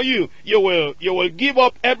done for you, you will give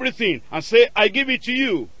up everything and say, I give it to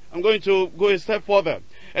you. I'm going to go a step further.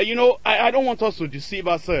 I don't want us to deceive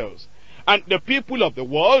ourselves. And the people of the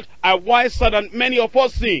world are wiser than many of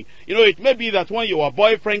us think. It may be that when you are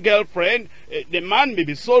boyfriend, girlfriend, the man may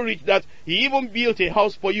be so rich that he even built a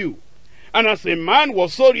house for you. And as a man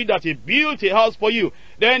was so rich that he built a house for you,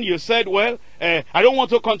 then you said, well, I don't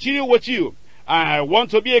want to continue with you. I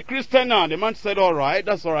want to be a Christian now. And the man said, all right,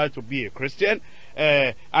 that's all right to be a Christian.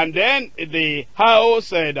 And then the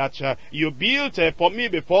house that you built for me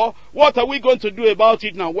before, what are we going to do about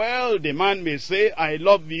it now? Well, the man may say, I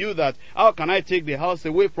love you, that how can I take the house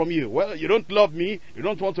away from you? Well, you don't love me, you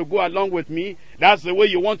don't want to go along with me, that's the way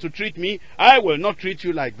you want to treat me. I will not treat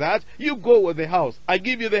you like that. You go with the house, I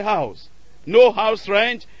give you the house. No house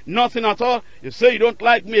rent, nothing at all. You say you don't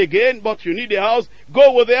like me again, but you need a house,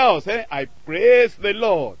 go with the house. I praise the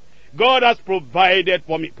Lord. God has provided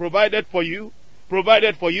for me, provided for you.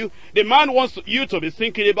 Provided for you. The man wants you to be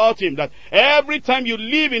thinking about him, that every time you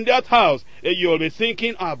live in that house, you'll be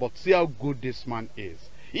thinking, but see how good this man is.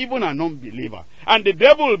 Even an unbeliever. And the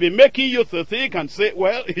devil will be making you to think and say,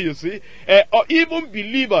 well, you see, or even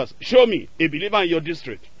believers, show me a believer in your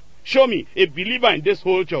district. Show me a believer in this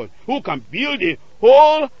whole church who can build a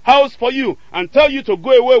whole house for you and tell you to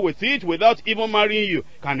go away with it without even marrying you.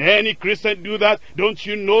 Can any Christian do that? Don't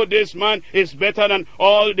you know this man is better than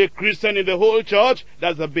all the Christians in the whole church?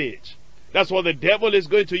 That's a bait. That's what the devil is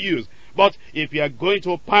going to use. But if you are going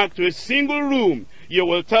to pack to a single room, you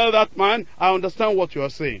will tell that man, I understand what you are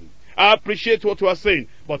saying. I appreciate what you are saying.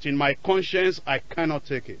 But in my conscience, I cannot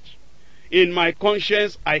take it. In my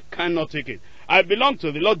conscience, I cannot take it. I belong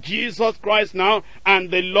to the Lord Jesus Christ now, and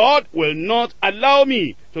the Lord will not allow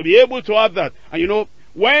me to be able to have that. And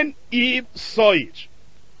when Eve saw it,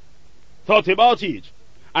 thought about it,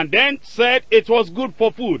 and then said it was good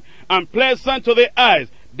for food and pleasant to the eyes,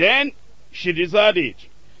 then she desired it,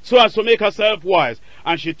 so as to make herself wise.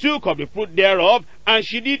 And she took of the fruit thereof, and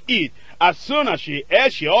she did eat. As soon as she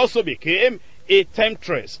ate, she also became a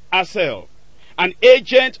temptress herself, an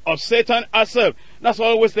agent of Satan herself. That's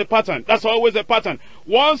always the pattern. That's always the pattern.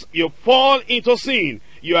 Once you fall into sin,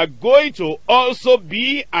 you are going to also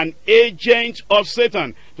be an agent of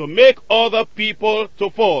Satan to make other people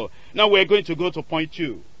to fall. Now we're going to go to point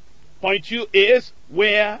 2. Point 2 is,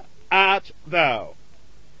 where art thou?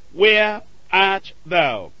 Where art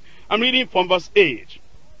thou? I'm reading from verse 8.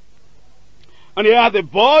 And they heard the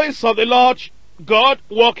voice of the Lord God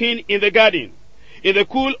walking in the garden in the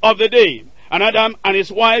cool of the day. And Adam and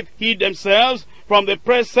his wife hid themselves from the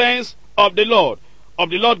presence of the Lord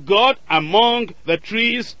God among the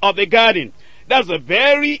trees of the garden. That's the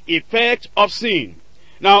very effect of sin.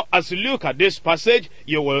 Now, as you look at this passage,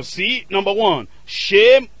 you will see, number 1,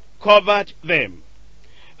 shame covered them.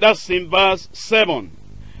 That's in verse 7.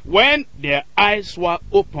 When their eyes were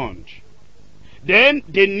opened, then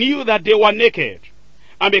they knew that they were naked.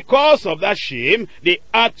 And because of that shame, they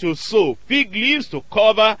had to sew fig leaves to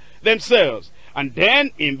cover themselves. And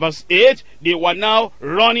then in verse 8, they were now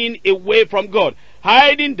running away from God,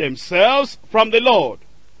 hiding themselves from the Lord.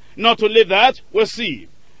 Not only that, we'll see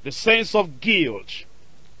the sense of guilt,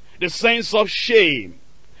 the sense of shame.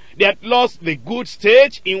 They had lost the good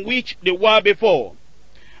state in which they were before.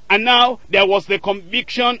 And now there was the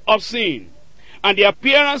conviction of sin. And the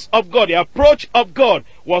appearance of God, the approach of God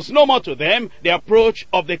was no more to them the approach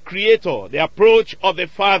of the Creator, the approach of the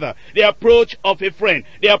Father, the approach of a friend,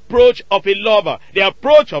 the approach of a lover, the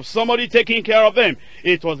approach of somebody taking care of them.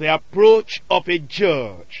 It was the approach of a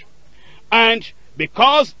judge. And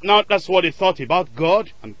because now that's what they thought about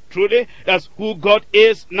God, and truly that's who God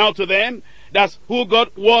is now to them, that's who God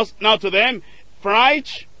was now to them,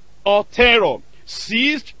 fright or terror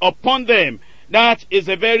seized upon them. That is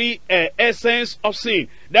the very essence of sin.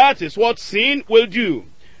 That is what sin will do.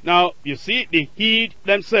 Now, you see, they hid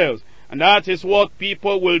themselves. And that is what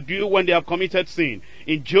people will do when they have committed sin.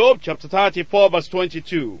 In Job chapter 34 verse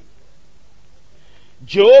 22.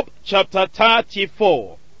 Job chapter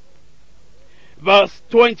 34 verse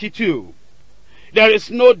 22. There is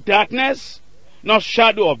no darkness, nor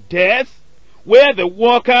shadow of death, where the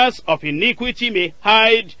workers of iniquity may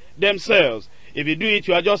hide themselves. If you do it,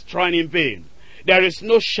 you are just trying in vain. There is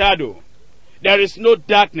no shadow, there is no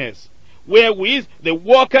darkness, wherewith the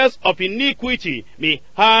workers of iniquity may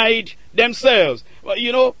hide themselves. Well,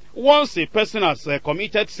 you know, once a person has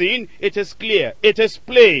committed sin, it is clear, it is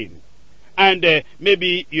plain. And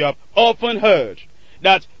maybe you have often heard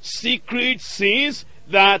that secret sins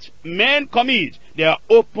that men commit, they are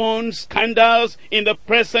open scandals in the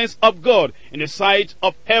presence of God, in the sight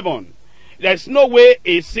of heaven. There's no way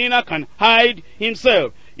a sinner can hide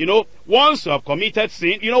himself. You know, once you have committed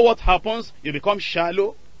sin, you know what happens? You become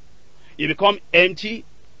shallow, you become empty,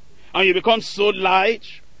 and you become so light,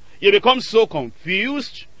 you become so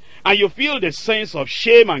confused, and you feel the sense of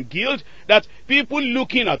shame and guilt that people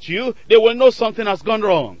looking at you, they will know something has gone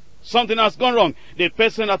wrong. Something has gone wrong. The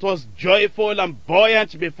person that was joyful and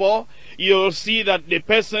buoyant before, you'll see that the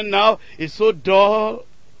person now is so dull,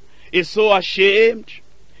 is so ashamed,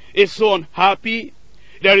 is so unhappy.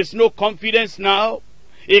 There is no confidence now.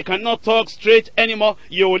 He cannot talk straight anymore.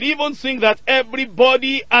 You will even think that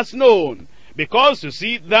everybody has known. Because, you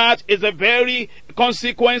see, that is a very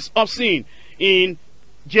consequence of sin. In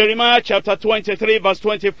Jeremiah chapter 23 verse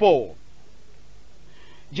 24.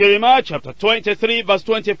 Jeremiah chapter 23 verse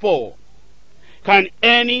 24. Can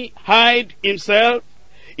any hide himself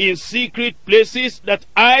in secret places that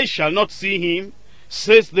I shall not see him?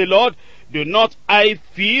 Says the Lord. Do not I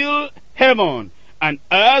feel heaven and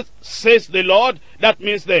earth, says the Lord? That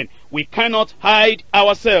means then we cannot hide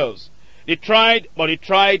ourselves. They tried, but they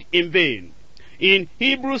tried in vain. In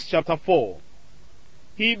Hebrews chapter 4,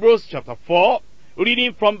 Hebrews chapter 4,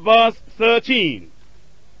 reading from verse 13.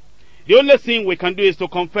 The only thing we can do is to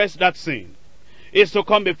confess that sin, is to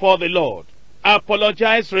come before the Lord,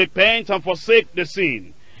 apologize, repent, and forsake the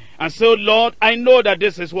sin, and say, Lord, I know that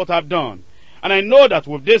this is what I've done. And I know that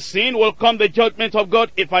with this sin will come the judgment of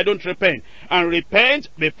God if I don't repent. And repent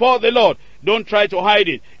before the Lord. Don't try to hide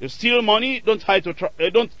it. You steal money, don't try to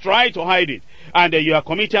hide it. And you are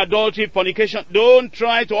committing adultery, fornication, don't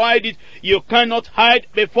try to hide it. You cannot hide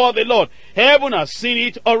before the Lord. Heaven has seen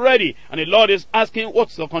it already. And the Lord is asking,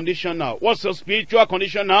 what's the condition now? What's the spiritual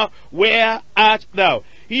condition now? Where art thou?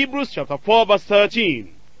 Hebrews chapter 4 verse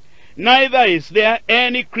 13. Neither is there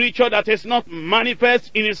any creature that is not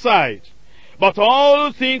manifest in his sight, but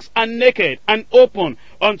all things are naked and open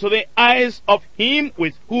unto the eyes of him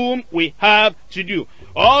with whom we have to do.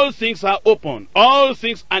 All things are open, all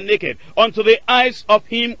things are naked unto the eyes of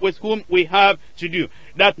him with whom we have to do.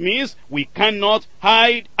 That means we cannot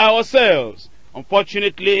hide ourselves.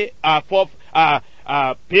 Unfortunately, our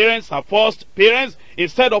parents, our first parents,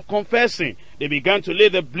 instead of confessing, they began to lay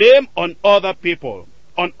the blame on other people,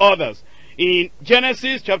 on others. In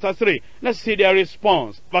Genesis chapter 3, let's see their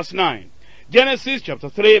response. Verse 9. Genesis chapter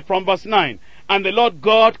 3 from verse 9. And the Lord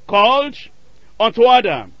God called unto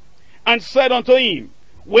Adam, and said unto him,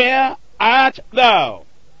 Where art thou?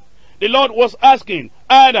 The Lord was asking,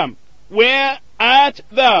 Adam, where art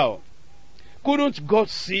thou? Couldn't God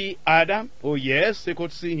see Adam? Oh yes, he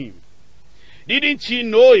could see him. Didn't he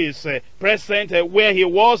know his present where he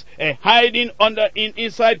was hiding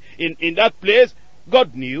inside in that place?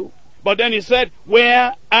 God knew. But then he said,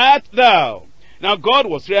 Where art thou? Now God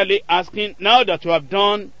was really asking, now that you have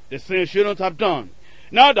done the thing you shouldn't have done,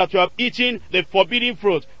 now that you have eaten the forbidden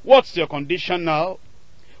fruit, what's your condition now?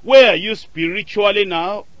 Where are you spiritually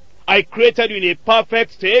now? I created you in a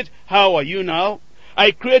perfect state. How are you now? I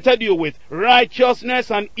created you with righteousness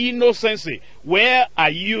and innocency. Where are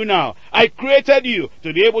you now? I created you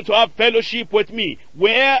to be able to have fellowship with me.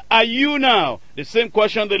 Where are you now? The same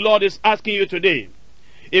question the Lord is asking you today.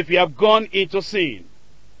 If you have gone into sin,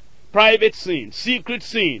 private sin, secret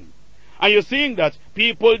sin, and you think that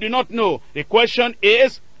people do not know, the question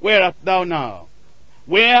is, where art thou now?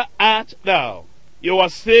 Where art thou? You were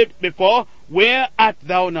saved before. Where art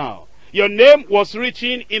thou now? Your name was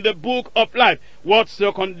written in the book of life. What's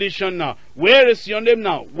your condition now? Where is your name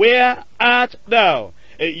now? Where art thou?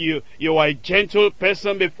 You were a gentle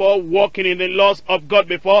person before, walking in the laws of God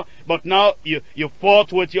before, but now you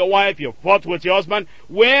fought with your wife, you fought with your husband.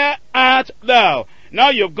 Where art thou? Now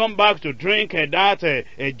you've gone back to drink that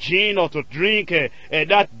gin, or to drink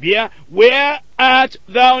that beer. Where art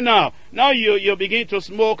thou now? Now you begin to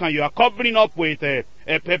smoke, and you are covering up with a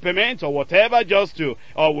peppermint or whatever, just to,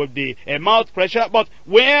 or with the mouth pressure. But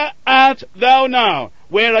where art thou now?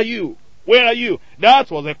 Where are you? Where are you?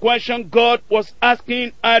 That was the question God was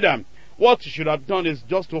asking Adam. What you should have done is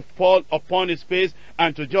just to fall upon his face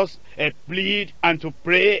and to just plead and to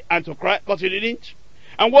pray and to cry, but you didn't.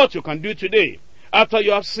 And what you can do today, after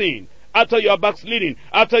you have sinned, after you are backsliding,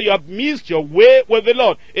 after you have missed your way with the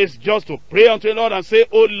Lord, is just to pray unto the Lord and say,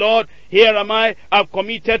 Oh Lord, here am I, I've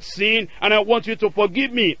committed sin, and I want you to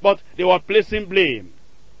forgive me. But they were placing blame.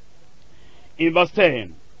 In verse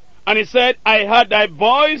 10, And he said, I heard thy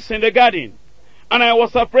voice in the garden, and I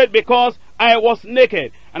was afraid because I was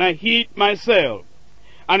naked, and I hid myself.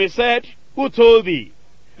 And he said, who told thee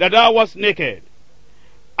that thou wast naked?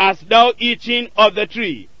 Hast thou eaten of the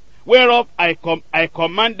tree, whereof I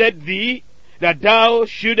commanded thee that thou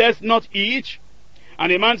shouldest not eat?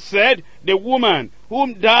 And the man said, the woman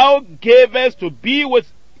whom thou gavest to be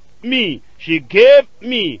with me, she gave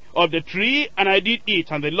me of the tree, and I did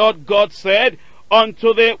eat. And the Lord God said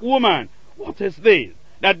unto the woman, what is this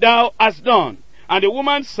that thou hast done? And the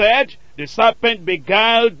woman said, the serpent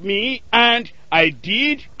beguiled me, and I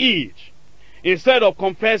did eat. Instead of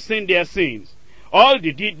confessing their sins, all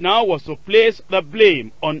they did now was to place the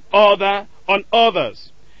blame on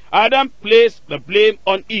others. Adam placed the blame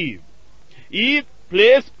on Eve. Eve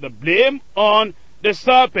placed the blame on the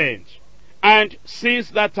serpent. And since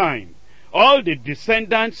that time, all the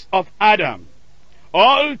descendants of Adam,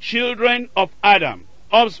 all children of Adam,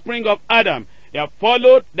 offspring of Adam, they have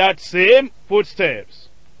followed that same footsteps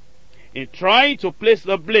in trying to place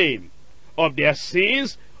the blame of their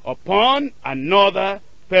sins upon another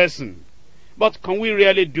person. But can we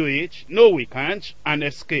really do it? No, we can't, and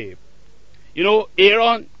escape. You know,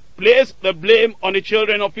 Aaron placed the blame on the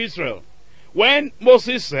children of Israel. When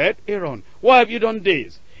Moses said, Aaron, why have you done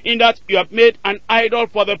this? In that you have made an idol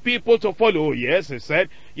for the people to follow. Oh, yes, he said,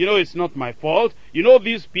 you know, it's not my fault. You know,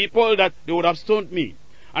 these people, that they would have stoned me.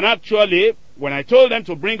 And actually, when I told them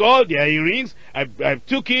to bring all their earrings, I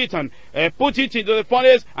took it and put it into the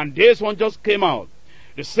furnace, and this one just came out.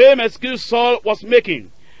 The same excuse Saul was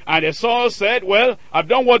making. And Saul said, well, I've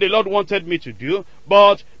done what the Lord wanted me to do,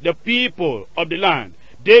 but the people of the land,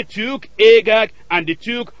 they took Agag and they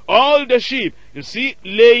took all the sheep. You see,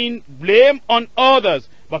 laying blame on others.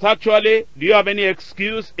 But actually, do you have any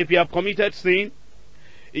excuse if you have committed sin?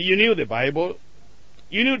 You knew the Bible.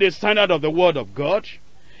 You knew the standard of the Word of God.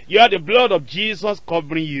 You had the blood of Jesus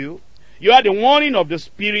covering you. You had the warning of the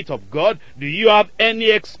Spirit of God. Do you have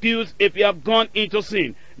any excuse if you have gone into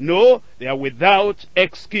sin? No, they are without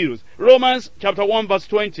excuse. Romans chapter 1 verse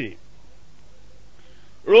 20.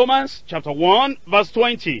 Romans chapter 1 verse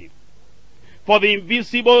 20. For the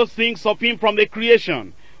invisible things of him from the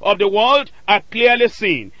creation of the world are clearly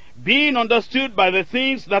seen, being understood by the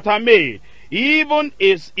things that are made, even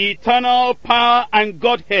his eternal power and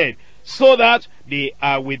Godhead, so that they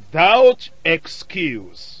are without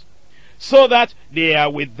excuse. So that they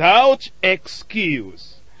are without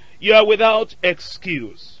excuse. You are without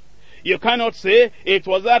excuse. You cannot say, it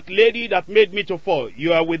was that lady that made me to fall.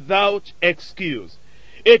 You are without excuse.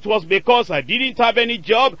 It was because I didn't have any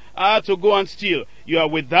job, I had to go and steal. You are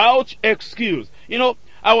without excuse. You know,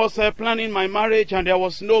 I was planning my marriage, and there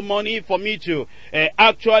was no money for me to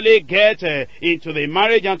actually get into the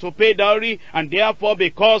marriage and to pay dowry, and therefore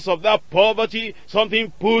because of that poverty,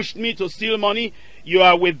 something pushed me to steal money. You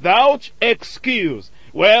are without excuse.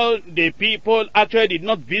 Well, the people actually did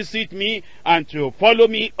not visit me and to follow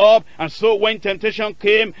me up, and so when temptation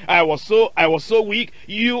came, I was so weak.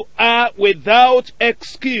 You are without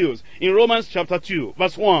excuse. In Romans chapter 2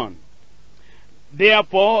 verse 1.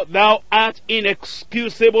 Therefore thou art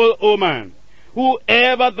inexcusable, O man,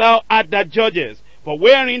 whoever thou art that judgest. For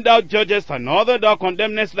wherein thou judgest another, thou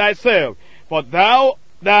condemnest thyself. For thou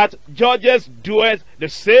that judgest doest the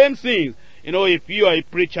same things. You know, if you are a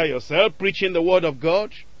preacher yourself, preaching the word of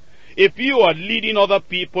God, if you are leading other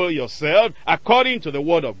people yourself according to the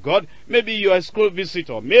word of God, maybe you are a school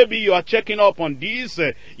visitor, maybe you are checking up on these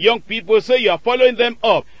young people, say you are following them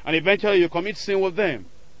up, and eventually you commit sin with them.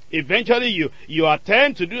 Eventually you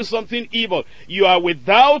attempt to do something evil. You are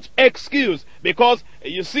without excuse because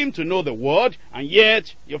you seem to know the word, and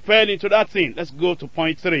yet you fell into that thing. Let's go to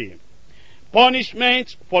point 3.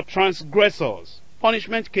 Punishment for transgressors.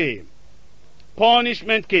 Punishment came.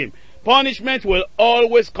 Punishment came. Punishment will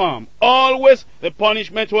always come. Always the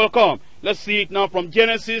punishment will come. Let's see it now from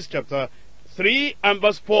Genesis chapter 3 and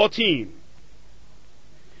verse 14.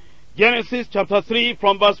 Genesis chapter 3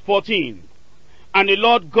 from verse 14. And the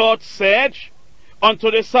Lord God said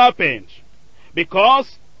unto the serpent,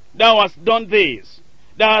 because thou hast done this,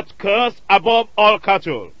 thou art cursed above all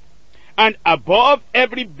cattle, and above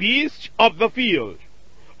every beast of the field.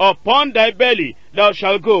 Upon thy belly thou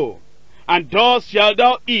shalt go, and dust shalt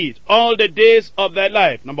thou eat all the days of thy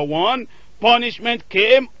life. Number 1, punishment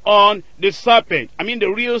came on the serpent. I mean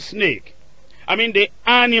the real snake. I mean the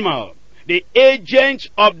animal, the agent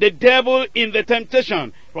of the devil in the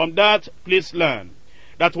temptation. From that, please learn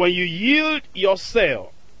that when you yield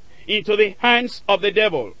yourself into the hands of the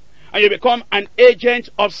devil, and you become an agent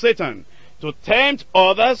of Satan to tempt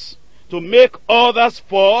others, to make others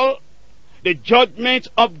fall, the judgment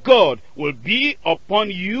of God will be upon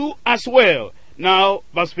you as well. Now,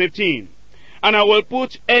 verse 15. And I will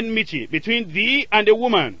put enmity between thee and the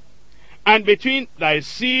woman, and between thy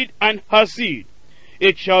seed and her seed.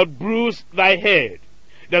 It shall bruise thy head.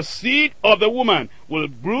 The seed of the woman will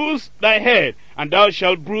bruise thy head, and thou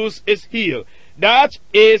shalt bruise his heel. That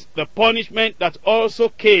is the punishment that also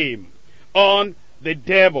came on the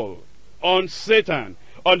devil, on Satan,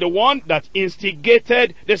 on the one that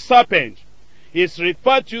instigated the serpent. He is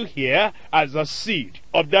referred to here as the seed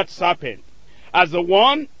of that serpent, as the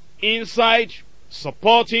one inside,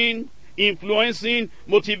 supporting, influencing,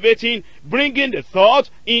 motivating, bringing the thought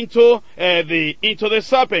into the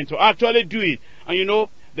serpent to actually do it. And you know,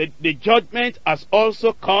 the judgment has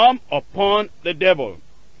also come upon the devil.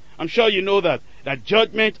 I'm sure you know that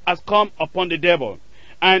judgment has come upon the devil.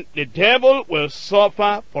 And the devil will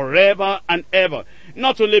suffer forever and ever.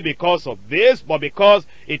 Not only because of this, but because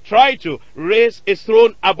he tried to raise his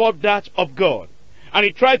throne above that of God. And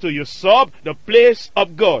he tried to usurp the place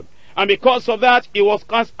of God. And because of that, he was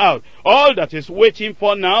cast out. All that is waiting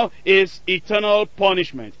for now is eternal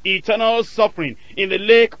punishment, eternal suffering in the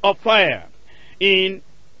lake of fire. In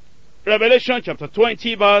Revelation chapter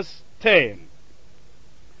 20 verse 10.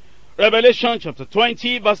 Revelation chapter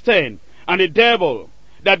 20 verse 10. And the devil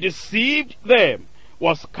that deceived them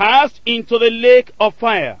was cast into the lake of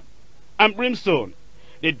fire and brimstone.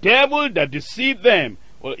 The devil that deceived them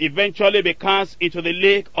will eventually be cast into the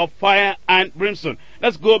lake of fire and brimstone.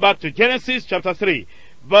 Let's go back to Genesis chapter 3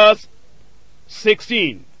 verse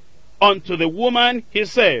 16. Unto the woman he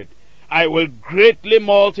said, I will greatly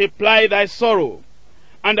multiply thy sorrow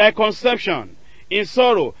and thy conception. In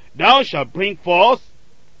sorrow thou shalt bring forth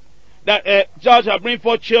thou shalt bring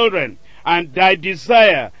forth children, and thy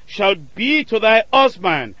desire shall be to thy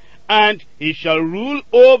husband, and he shall rule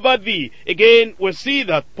over thee. Again, we see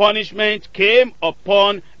that punishment came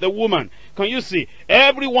upon the woman. Can you see?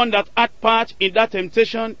 Everyone that had part in that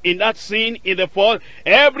temptation, in that sin, in the fall,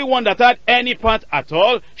 everyone that had any part at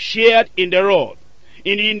all, shared in the wrath,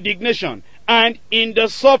 in the indignation, and in the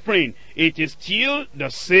suffering. It is still the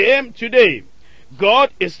same today.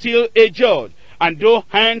 God is still a judge. And though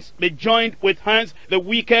hands be joined with hands, the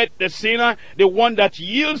wicked, the sinner, the one that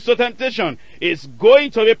yields to temptation, is going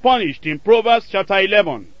to be punished in Proverbs chapter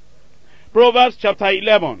 11. Proverbs chapter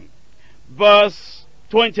 11, verse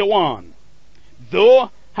 21. Though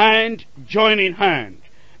hand join in hand,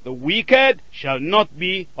 the wicked shall not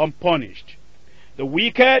be unpunished. The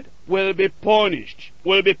wicked will be punished,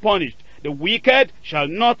 will be punished. The wicked shall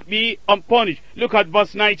not be unpunished. Look at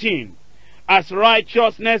verse 19. As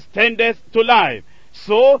righteousness tendeth to life,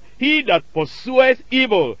 so he that pursueth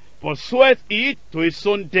evil pursueth it to his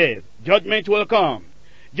own death. Judgment will come.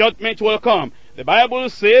 Judgment will come. The Bible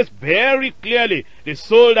says very clearly, the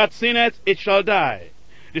soul that sinneth, it shall die.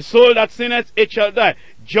 The soul that sinneth, it shall die.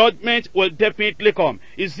 Judgment will definitely come.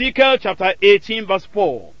 Ezekiel chapter 18 verse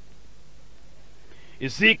 4.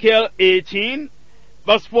 Ezekiel 18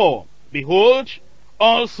 verse 4. Behold,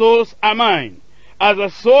 all souls are mine. As the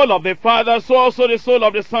soul of the Father, so also the soul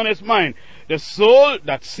of the Son is mine. The soul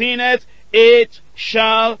that sinneth, it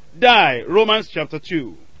shall die. Romans chapter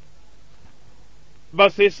 2,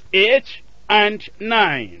 verses 8 and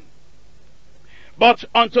 9. But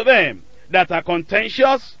unto them that are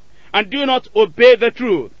contentious, and do not obey the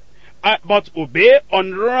truth, but obey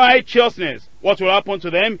unrighteousness, what will happen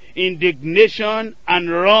to them? Indignation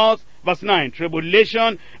and wrath. Verse 9.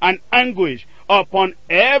 Tribulation and anguish upon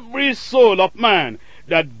every soul of man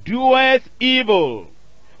that doeth evil,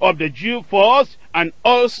 of the Jew first, and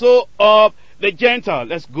also of the Gentile.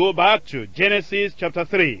 Let's go back to Genesis chapter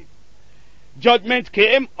 3. Judgment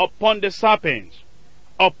came upon the serpent,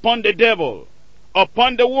 upon the devil,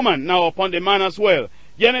 upon the woman, now upon the man as well.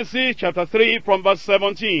 Genesis chapter 3 from verse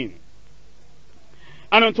 17.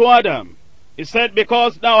 And unto Adam he said,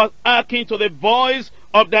 because thou hast hearkened to the voice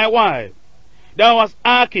of thy wife, thou hast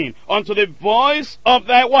hearkened unto the voice of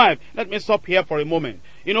thy wife. Let me stop here for a moment.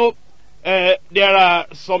 You know, there are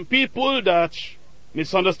some people that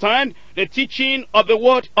misunderstand the teaching of the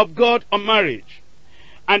word of God on marriage,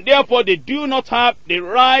 and therefore they do not have the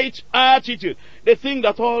right attitude. They think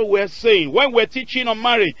that all we're saying when we're teaching on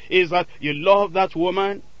marriage is that you love that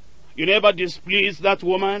woman, you never displease that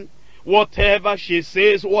woman. Whatever she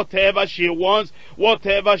says, whatever she wants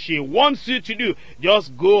you to do,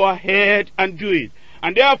 just go ahead and do it.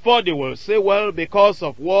 And therefore they will say, well, because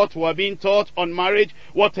of what we are being taught on marriage,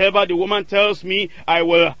 whatever the woman tells me, I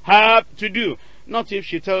will have to do. Not if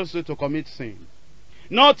she tells you to commit sin.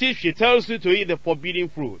 Not if she tells you to eat the forbidden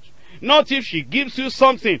fruit. Not if she gives you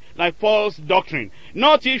something like false doctrine.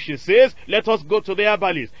 Not if she says, let us go to the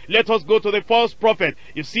herbalist, let us go to the false prophet.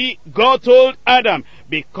 You see, God told Adam,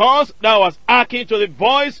 because thou hast hearkened to the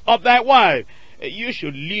voice of thy wife, you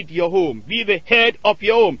should lead your home, be the head of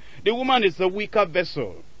your home. The woman is the weaker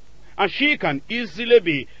vessel, and she can easily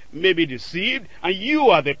be maybe deceived, and you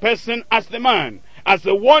are the person as the man, as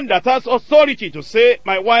the one that has authority to say,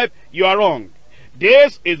 my wife, you are wrong.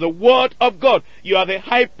 This is the word of God. You are the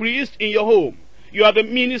high priest in your home. You are the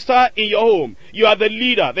minister in your home. You are the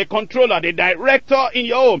leader, the controller, the director in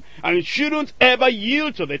your home. And you shouldn't ever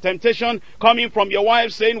yield to the temptation coming from your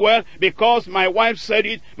wife saying, well, because my wife said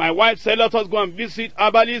it, my wife said, let us go and visit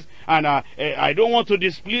herbalists, and I don't want to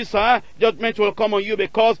displease her. Judgment will come on you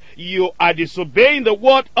because you are disobeying the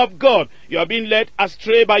word of God. You are being led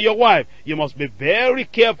astray by your wife. You must be very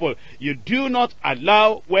careful. You do not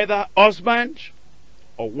allow whether husband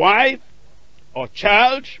or wife or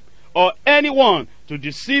child or anyone to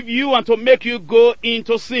deceive you and to make you go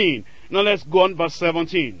into sin. Now let's go on verse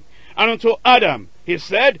 17. And unto Adam he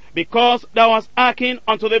said, because thou hast hearkened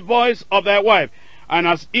unto the voice of thy wife, and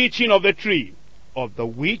hast eaten of the tree of the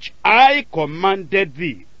which I commanded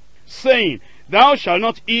thee, saying, thou shalt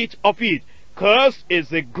not eat of it, cursed is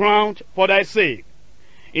the ground for thy sake.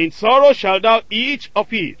 In sorrow shalt thou eat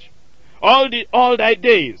of it all thy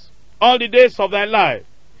days, all the days of thy life.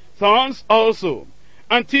 Thorns also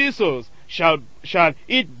and thistles shall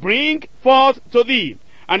it bring forth to thee,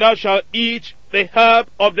 and thou shalt eat the herb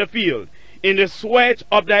of the field. In the sweat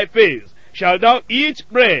of thy face shalt thou eat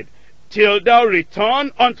bread, till thou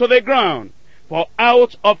return unto the ground. For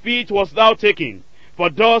out of it wast thou taken. For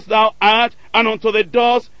dust thou art, and unto the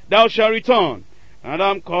dust thou shalt return.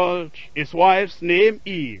 Adam called his wife's name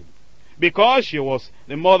Eve, because she was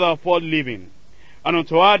the mother of all living. And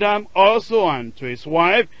unto Adam also and to his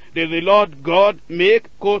wife did the Lord God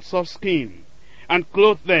make coats of skin, and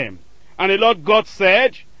clothe them. And the Lord God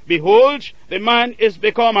said, behold, the man is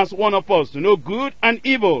become as one of us, to know good and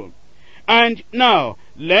evil. And now,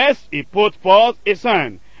 lest he put forth his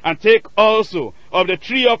hand, and take also of the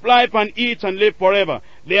tree of life, and eat and live forever.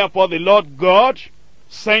 Therefore the Lord God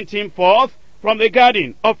sent him forth from the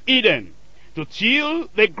garden of Eden, to till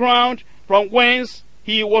the ground from whence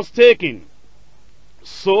he was taken.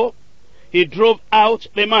 So he drove out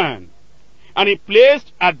the man, and he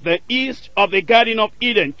placed at the east of the garden of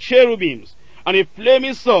Eden cherubims, and a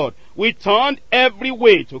flaming sword, which turned every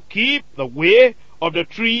way to keep the way of the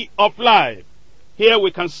tree of life. Here we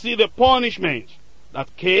can see the punishment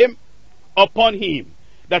that came upon him,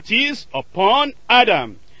 that is, upon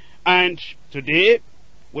Adam. And today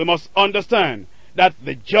we must understand that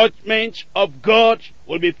the judgment of God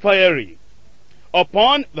will be fiery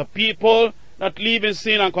upon the people that live in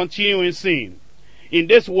sin and continue in sin. In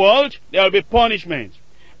this world there will be punishment,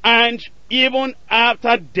 and even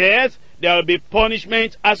after death there will be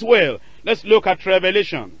punishment as well. Let's look at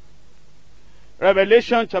Revelation.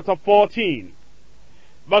 Revelation chapter 14,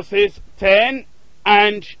 verses 10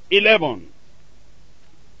 and 11.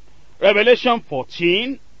 Revelation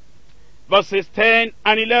 14, verses 10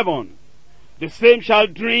 and 11. The same shall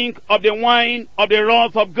drink of the wine of the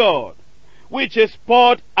wrath of God, which is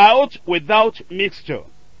poured out without mixture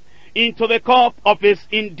into the cup of his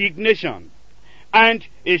indignation. And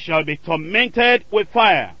it shall be tormented with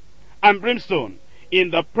fire and brimstone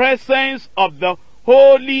in the presence of the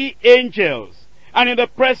holy angels, and in the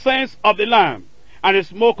presence of the Lamb. And the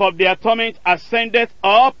smoke of their torment ascendeth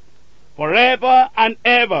up forever and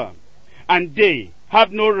ever. And they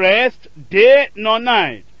have no rest day nor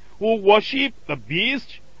night, who worship the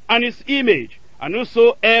beast and his image, and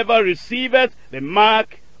whosoever receiveth the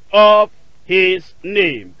mark of his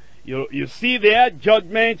name. You see there,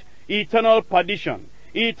 judgment, eternal perdition,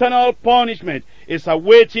 eternal punishment is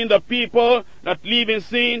awaiting the people that live in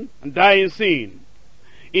sin and die in sin.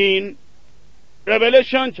 In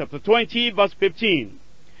Revelation chapter 20, verse 15,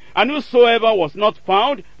 and whosoever was not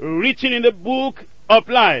found written in the book of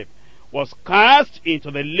life was cast into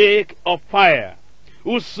the lake of fire.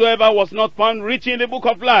 Whosoever was not found written in the book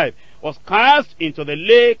of life was cast into the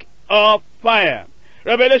lake of fire.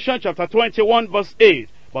 Revelation chapter 21, verse 8.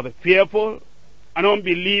 But the fearful and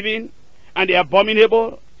unbelieving and the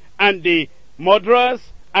abominable and the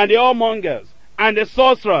murderers and the whoremongers and the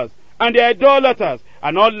sorcerers and the idolaters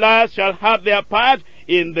and all liars shall have their part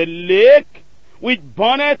in the lake which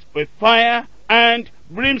burneth with fire and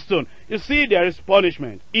brimstone. You see, there is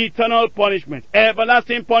punishment, eternal punishment,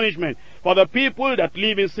 everlasting punishment for the people that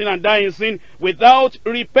live in sin and die in sin without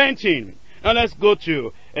repenting. Now let's go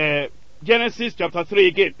to Genesis chapter 3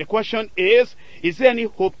 again. The question is there any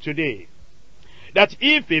hope today? That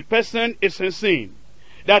if a person is in sin,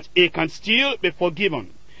 that he can still be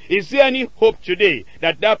forgiven? Is there any hope today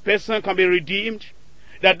that that person can be redeemed?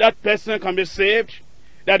 That that person can be saved?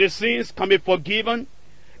 That the sins can be forgiven?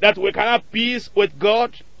 That we can have peace with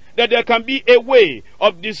God? That there can be a way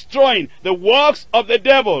of destroying the works of the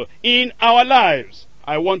devil in our lives?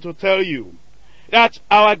 I want to tell you that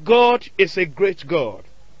our God is a great God,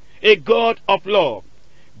 a God of love,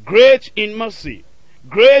 great in mercy,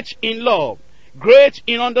 great in love, great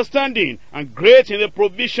in understanding, and great in the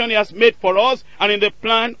provision he has made for us and in the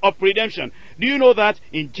plan of redemption. Do you know that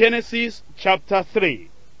in Genesis chapter 3,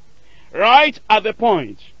 right at the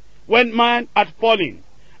point when man had fallen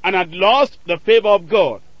and had lost the favor of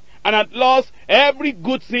God and had lost every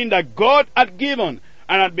good thing that God had given,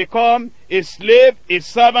 and had become a slave, a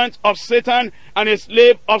servant of Satan, and a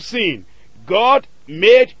slave of sin, God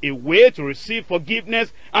made a way to receive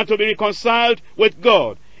forgiveness and to be reconciled with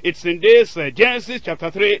God. It's in this Genesis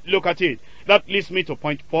chapter 3, look at it. That leads me to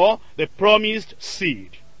point 4, the promised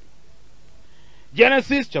seed.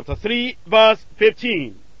 Genesis chapter 3, verse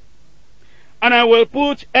 15. And I will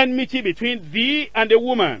put enmity between thee and the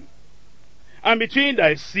woman, and between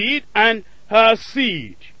thy seed and her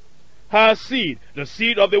seed. Her seed, the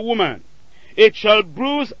seed of the woman. It shall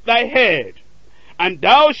bruise thy head, and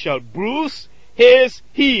thou shalt bruise his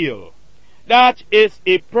heel. That is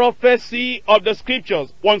a prophecy of the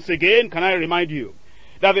scriptures. Once again, can I remind you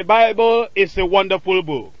that the Bible is a wonderful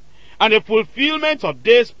book. And the fulfillment of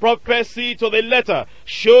this prophecy to the letter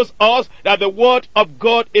shows us that the word of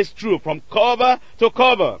God is true from cover to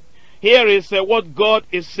cover. Here is what God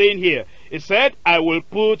is saying here. He said, I will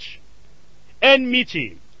put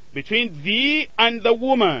enmity between thee and the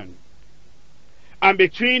woman, and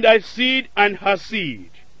between thy seed and her seed.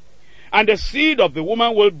 And the seed of the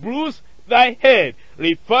woman will bruise thy head.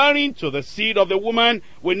 Referring to the seed of the woman,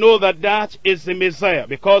 we know that that is the Messiah,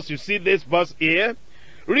 because you see this verse here,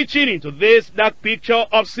 reaching into this dark picture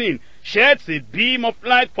of sin, sheds a beam of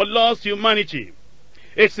light for lost humanity.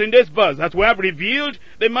 It's in this verse that we have revealed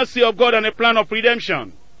the mercy of God and the plan of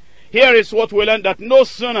redemption. Here is what we learn, that no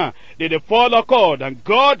sooner did the fall occur than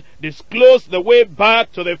God disclosed the way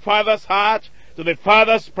back to the Father's heart, to the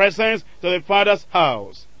Father's presence, to the Father's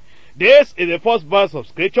house. This is the first verse of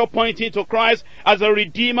Scripture pointing to Christ as a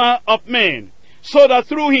Redeemer of men, so that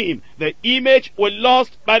through him the image we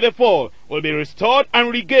lost by the fall will be restored and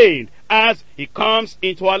regained as he comes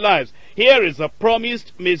into our lives. Here is the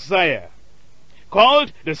promised Messiah,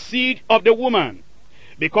 called the seed of the woman.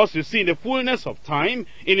 Because you see, in the fullness of time,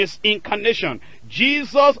 in his incarnation,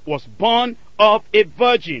 Jesus was born of a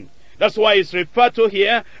virgin. That's why it's referred to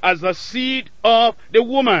here as the seed of the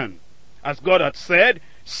woman. As God had said,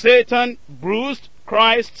 Satan bruised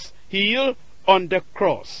Christ's heel on the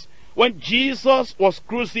cross when Jesus was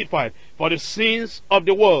crucified for the sins of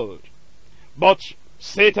the world. But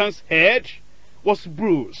Satan's head was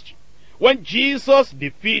bruised when Jesus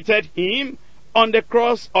defeated him on the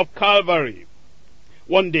cross of Calvary.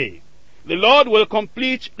 One day, the Lord will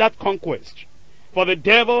complete that conquest, for the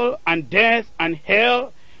devil and death and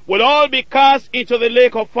hell will all be cast into the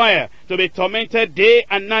lake of fire to be tormented day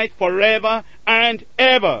and night forever and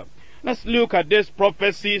ever. Let's look at this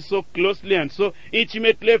prophecy so closely and so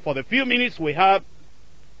intimately for the few minutes we have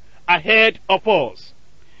ahead of us.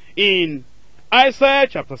 In Isaiah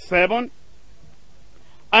chapter 7,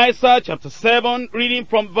 reading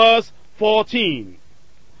from verse 14.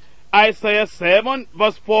 Isaiah 7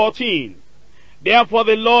 verse 14. Therefore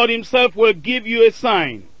the Lord himself will give you a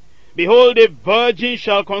sign. Behold, a virgin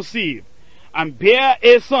shall conceive, and bear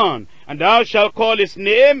a son, and thou shalt call his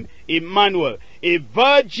name Emmanuel. A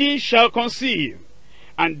virgin shall conceive,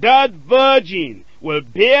 and that virgin will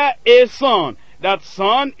bear a son. That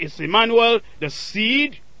son is Emmanuel, the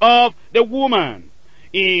seed of the woman.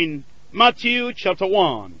 In Matthew chapter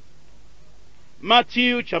 1.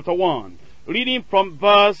 Matthew chapter 1, reading from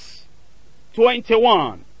verse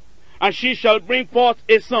 21. And she shall bring forth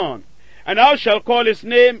a son, and thou shalt call his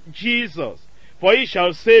name Jesus, for he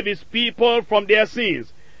shall save his people from their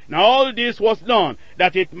sins. Now all this was done,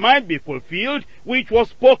 that it might be fulfilled, which was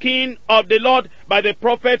spoken of the Lord by the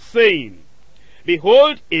prophet, saying,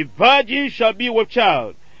 Behold, a virgin shall be with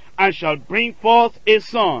child, and shall bring forth a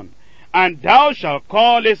son, and thou shalt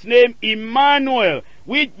call his name Emmanuel,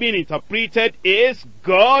 which being interpreted is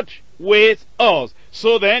God with us.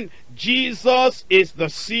 So then, Jesus is the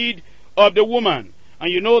seed of the woman.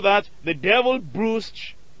 And you know that the devil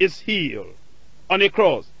bruised his heel on a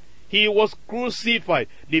cross. He was crucified.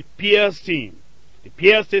 They pierced him. They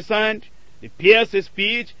pierced his hand, they pierced his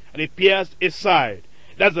feet, and they pierced his side.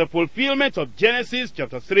 That's the fulfillment of Genesis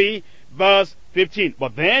chapter 3 verse 15.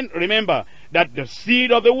 But then, remember, that the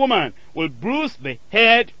seed of the woman will bruise the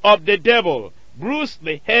head of the devil. Bruise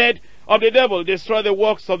the head of the devil. Destroy the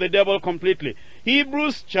works of the devil completely.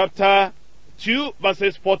 Hebrews chapter 2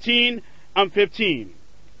 verses 14 and 15.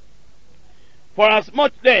 For as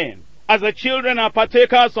much then as the children are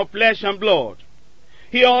partakers of flesh and blood,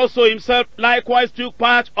 he also himself likewise took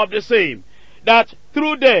part of the same, that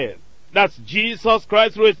through death, that's Jesus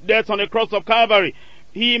Christ through his death on the cross of Calvary,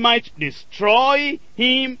 he might destroy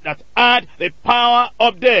him that had the power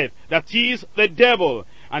of death, that is, the devil,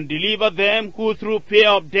 and deliver them who through fear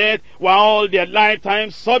of death were all their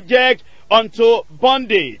lifetime subject unto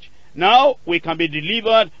bondage. Now we can be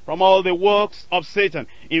delivered from all the works of Satan.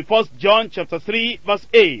 In 1 John chapter 3 verse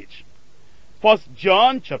 8. 1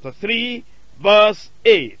 John chapter 3 verse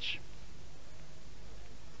 8.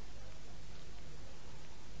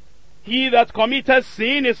 He that committeth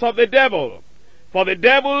sin is of the devil, for the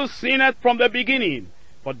devil sinneth from the beginning.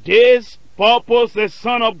 For this purpose the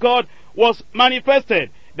Son of God was manifested,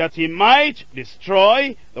 that he might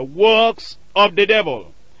destroy the works of the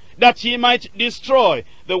devil. That he might destroy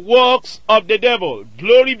the works of the devil.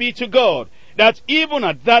 Glory be to God, that even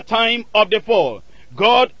at that time of the fall,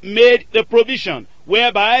 God made the provision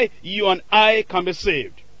whereby you and I can be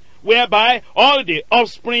saved. Whereby all the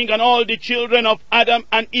offspring and all the children of Adam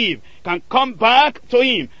and Eve can come back to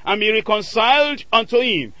him and be reconciled unto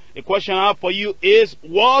him. The question I have for you is,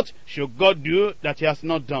 what should God do that he has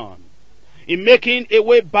not done? In making a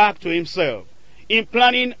way back to himself, in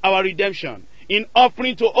planning our redemption, in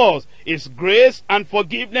offering to us his grace and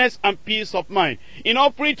forgiveness and peace of mind. In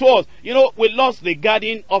offering to us, we lost the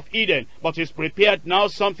Garden of Eden, but he's prepared now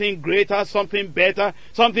something greater, something better,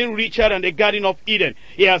 something richer than the Garden of Eden.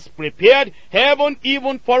 He has prepared heaven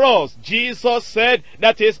even for us. Jesus said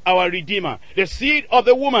that is our Redeemer. The seed of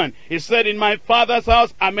the woman, he said, in my Father's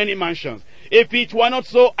house are many mansions. If it were not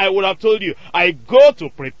so, I would have told you, I go to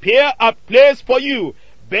prepare a place for you.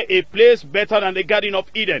 A place better than the Garden of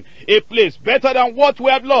Eden, a place better than what we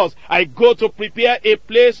have lost. I go to prepare a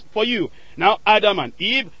place for you. Now Adam and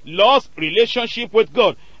Eve lost relationship with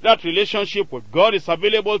God. That relationship with God is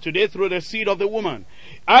available today through the seed of the woman.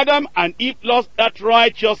 Adam and Eve lost that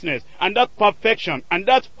righteousness and that perfection and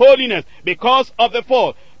that holiness because of the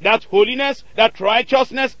fall. That holiness, that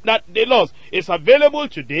righteousness that they lost is available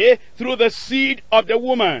today through the seed of the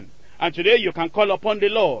woman. And today you can call upon the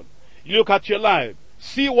Lord. Look at your life.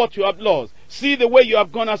 See what you have lost. See the way you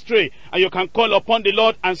have gone astray. And you can call upon the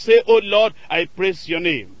Lord and say, oh Lord, I praise your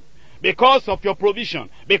name. Because of your provision,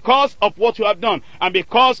 because of what you have done, and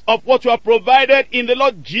because of what you have provided in the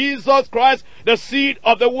Lord Jesus Christ, the seed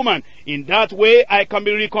of the woman. In that way I can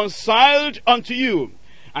be reconciled unto you.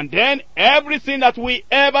 And then everything that we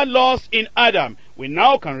ever lost in Adam, we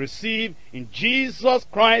now can receive in Jesus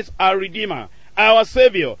Christ our Redeemer, our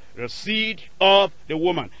Savior, the seed of the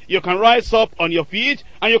woman. You can rise up on your feet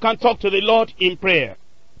and you can talk to the Lord in prayer.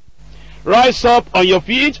 Rise up on your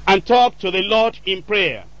feet and talk to the Lord in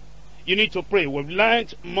prayer. You need to pray. We've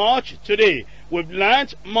learned much today. We've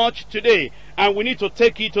learned much today. And we need to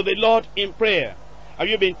take it to the Lord in prayer. Have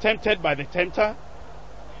you been tempted by the tempter?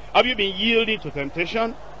 Have you been yielding to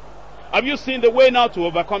temptation? Have you seen the way now to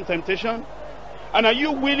overcome temptation? And are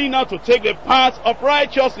you willing now to take the path of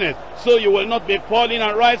righteousness so you will not be falling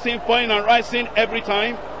and rising every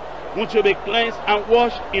time? Won't you be cleansed and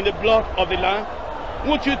washed in the blood of the Lamb?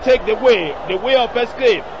 Won't you take the way of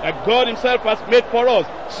escape that God himself has made for us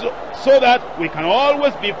so that we can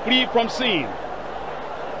always be free from sin?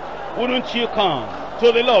 Wouldn't you come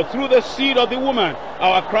to the Lord through the seed of the woman,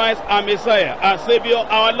 our Christ, our Messiah, our Savior,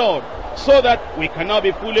 our Lord, so that we can now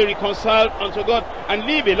be fully reconciled unto God and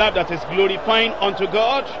live a life that is glorifying unto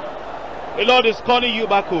God? The Lord is calling you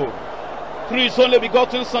back home through his only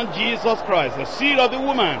begotten Son, Jesus Christ, the seed of the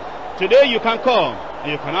woman. Today you can come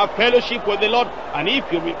and you can have fellowship with the Lord, and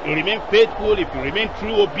if you remain faithful, if you remain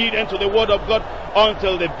true, obedient to the word of God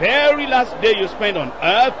until the very last day you spend on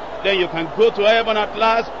earth, then you can go to heaven at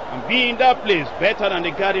last and be in that place better than the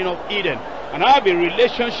Garden of Eden, and have a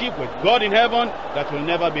relationship with God in heaven that will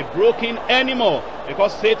never be broken anymore,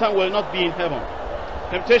 because Satan will not be in heaven,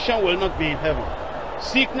 temptation will not be in heaven,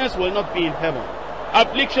 sickness will not be in heaven,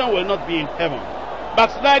 affliction will not be in heaven,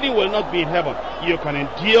 backsliding will not be in heaven. You can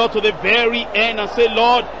endure to the very end and say,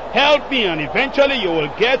 Lord, help me, and eventually you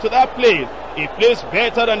will get to that place, a place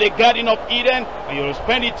better than the Garden of Eden, and you will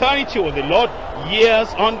spend eternity with the Lord. Years,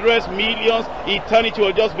 hundreds, millions, eternity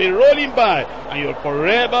will just be rolling by, and you'll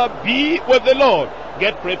forever be with the Lord.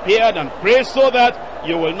 Get prepared and pray so that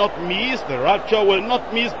you will not miss the rapture, will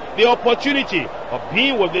not miss the opportunity of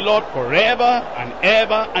being with the Lord forever and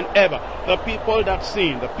ever and ever. The people that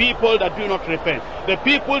sin, the people that do not repent, the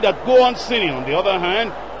people that go on sinning, on the other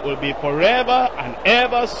hand, will be forever and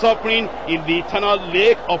ever suffering in the eternal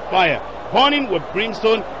lake of fire, burning with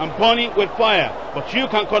brimstone and burning with fire. But you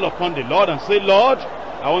can call upon the Lord and say, Lord,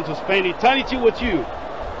 I want to spend eternity with you.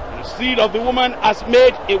 And the seed of the woman has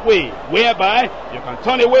made a way whereby you can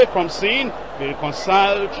turn away from sin, be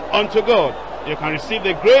reconciled unto God. You can receive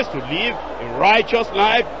the grace to live a righteous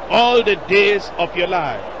life all the days of your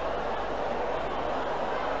life.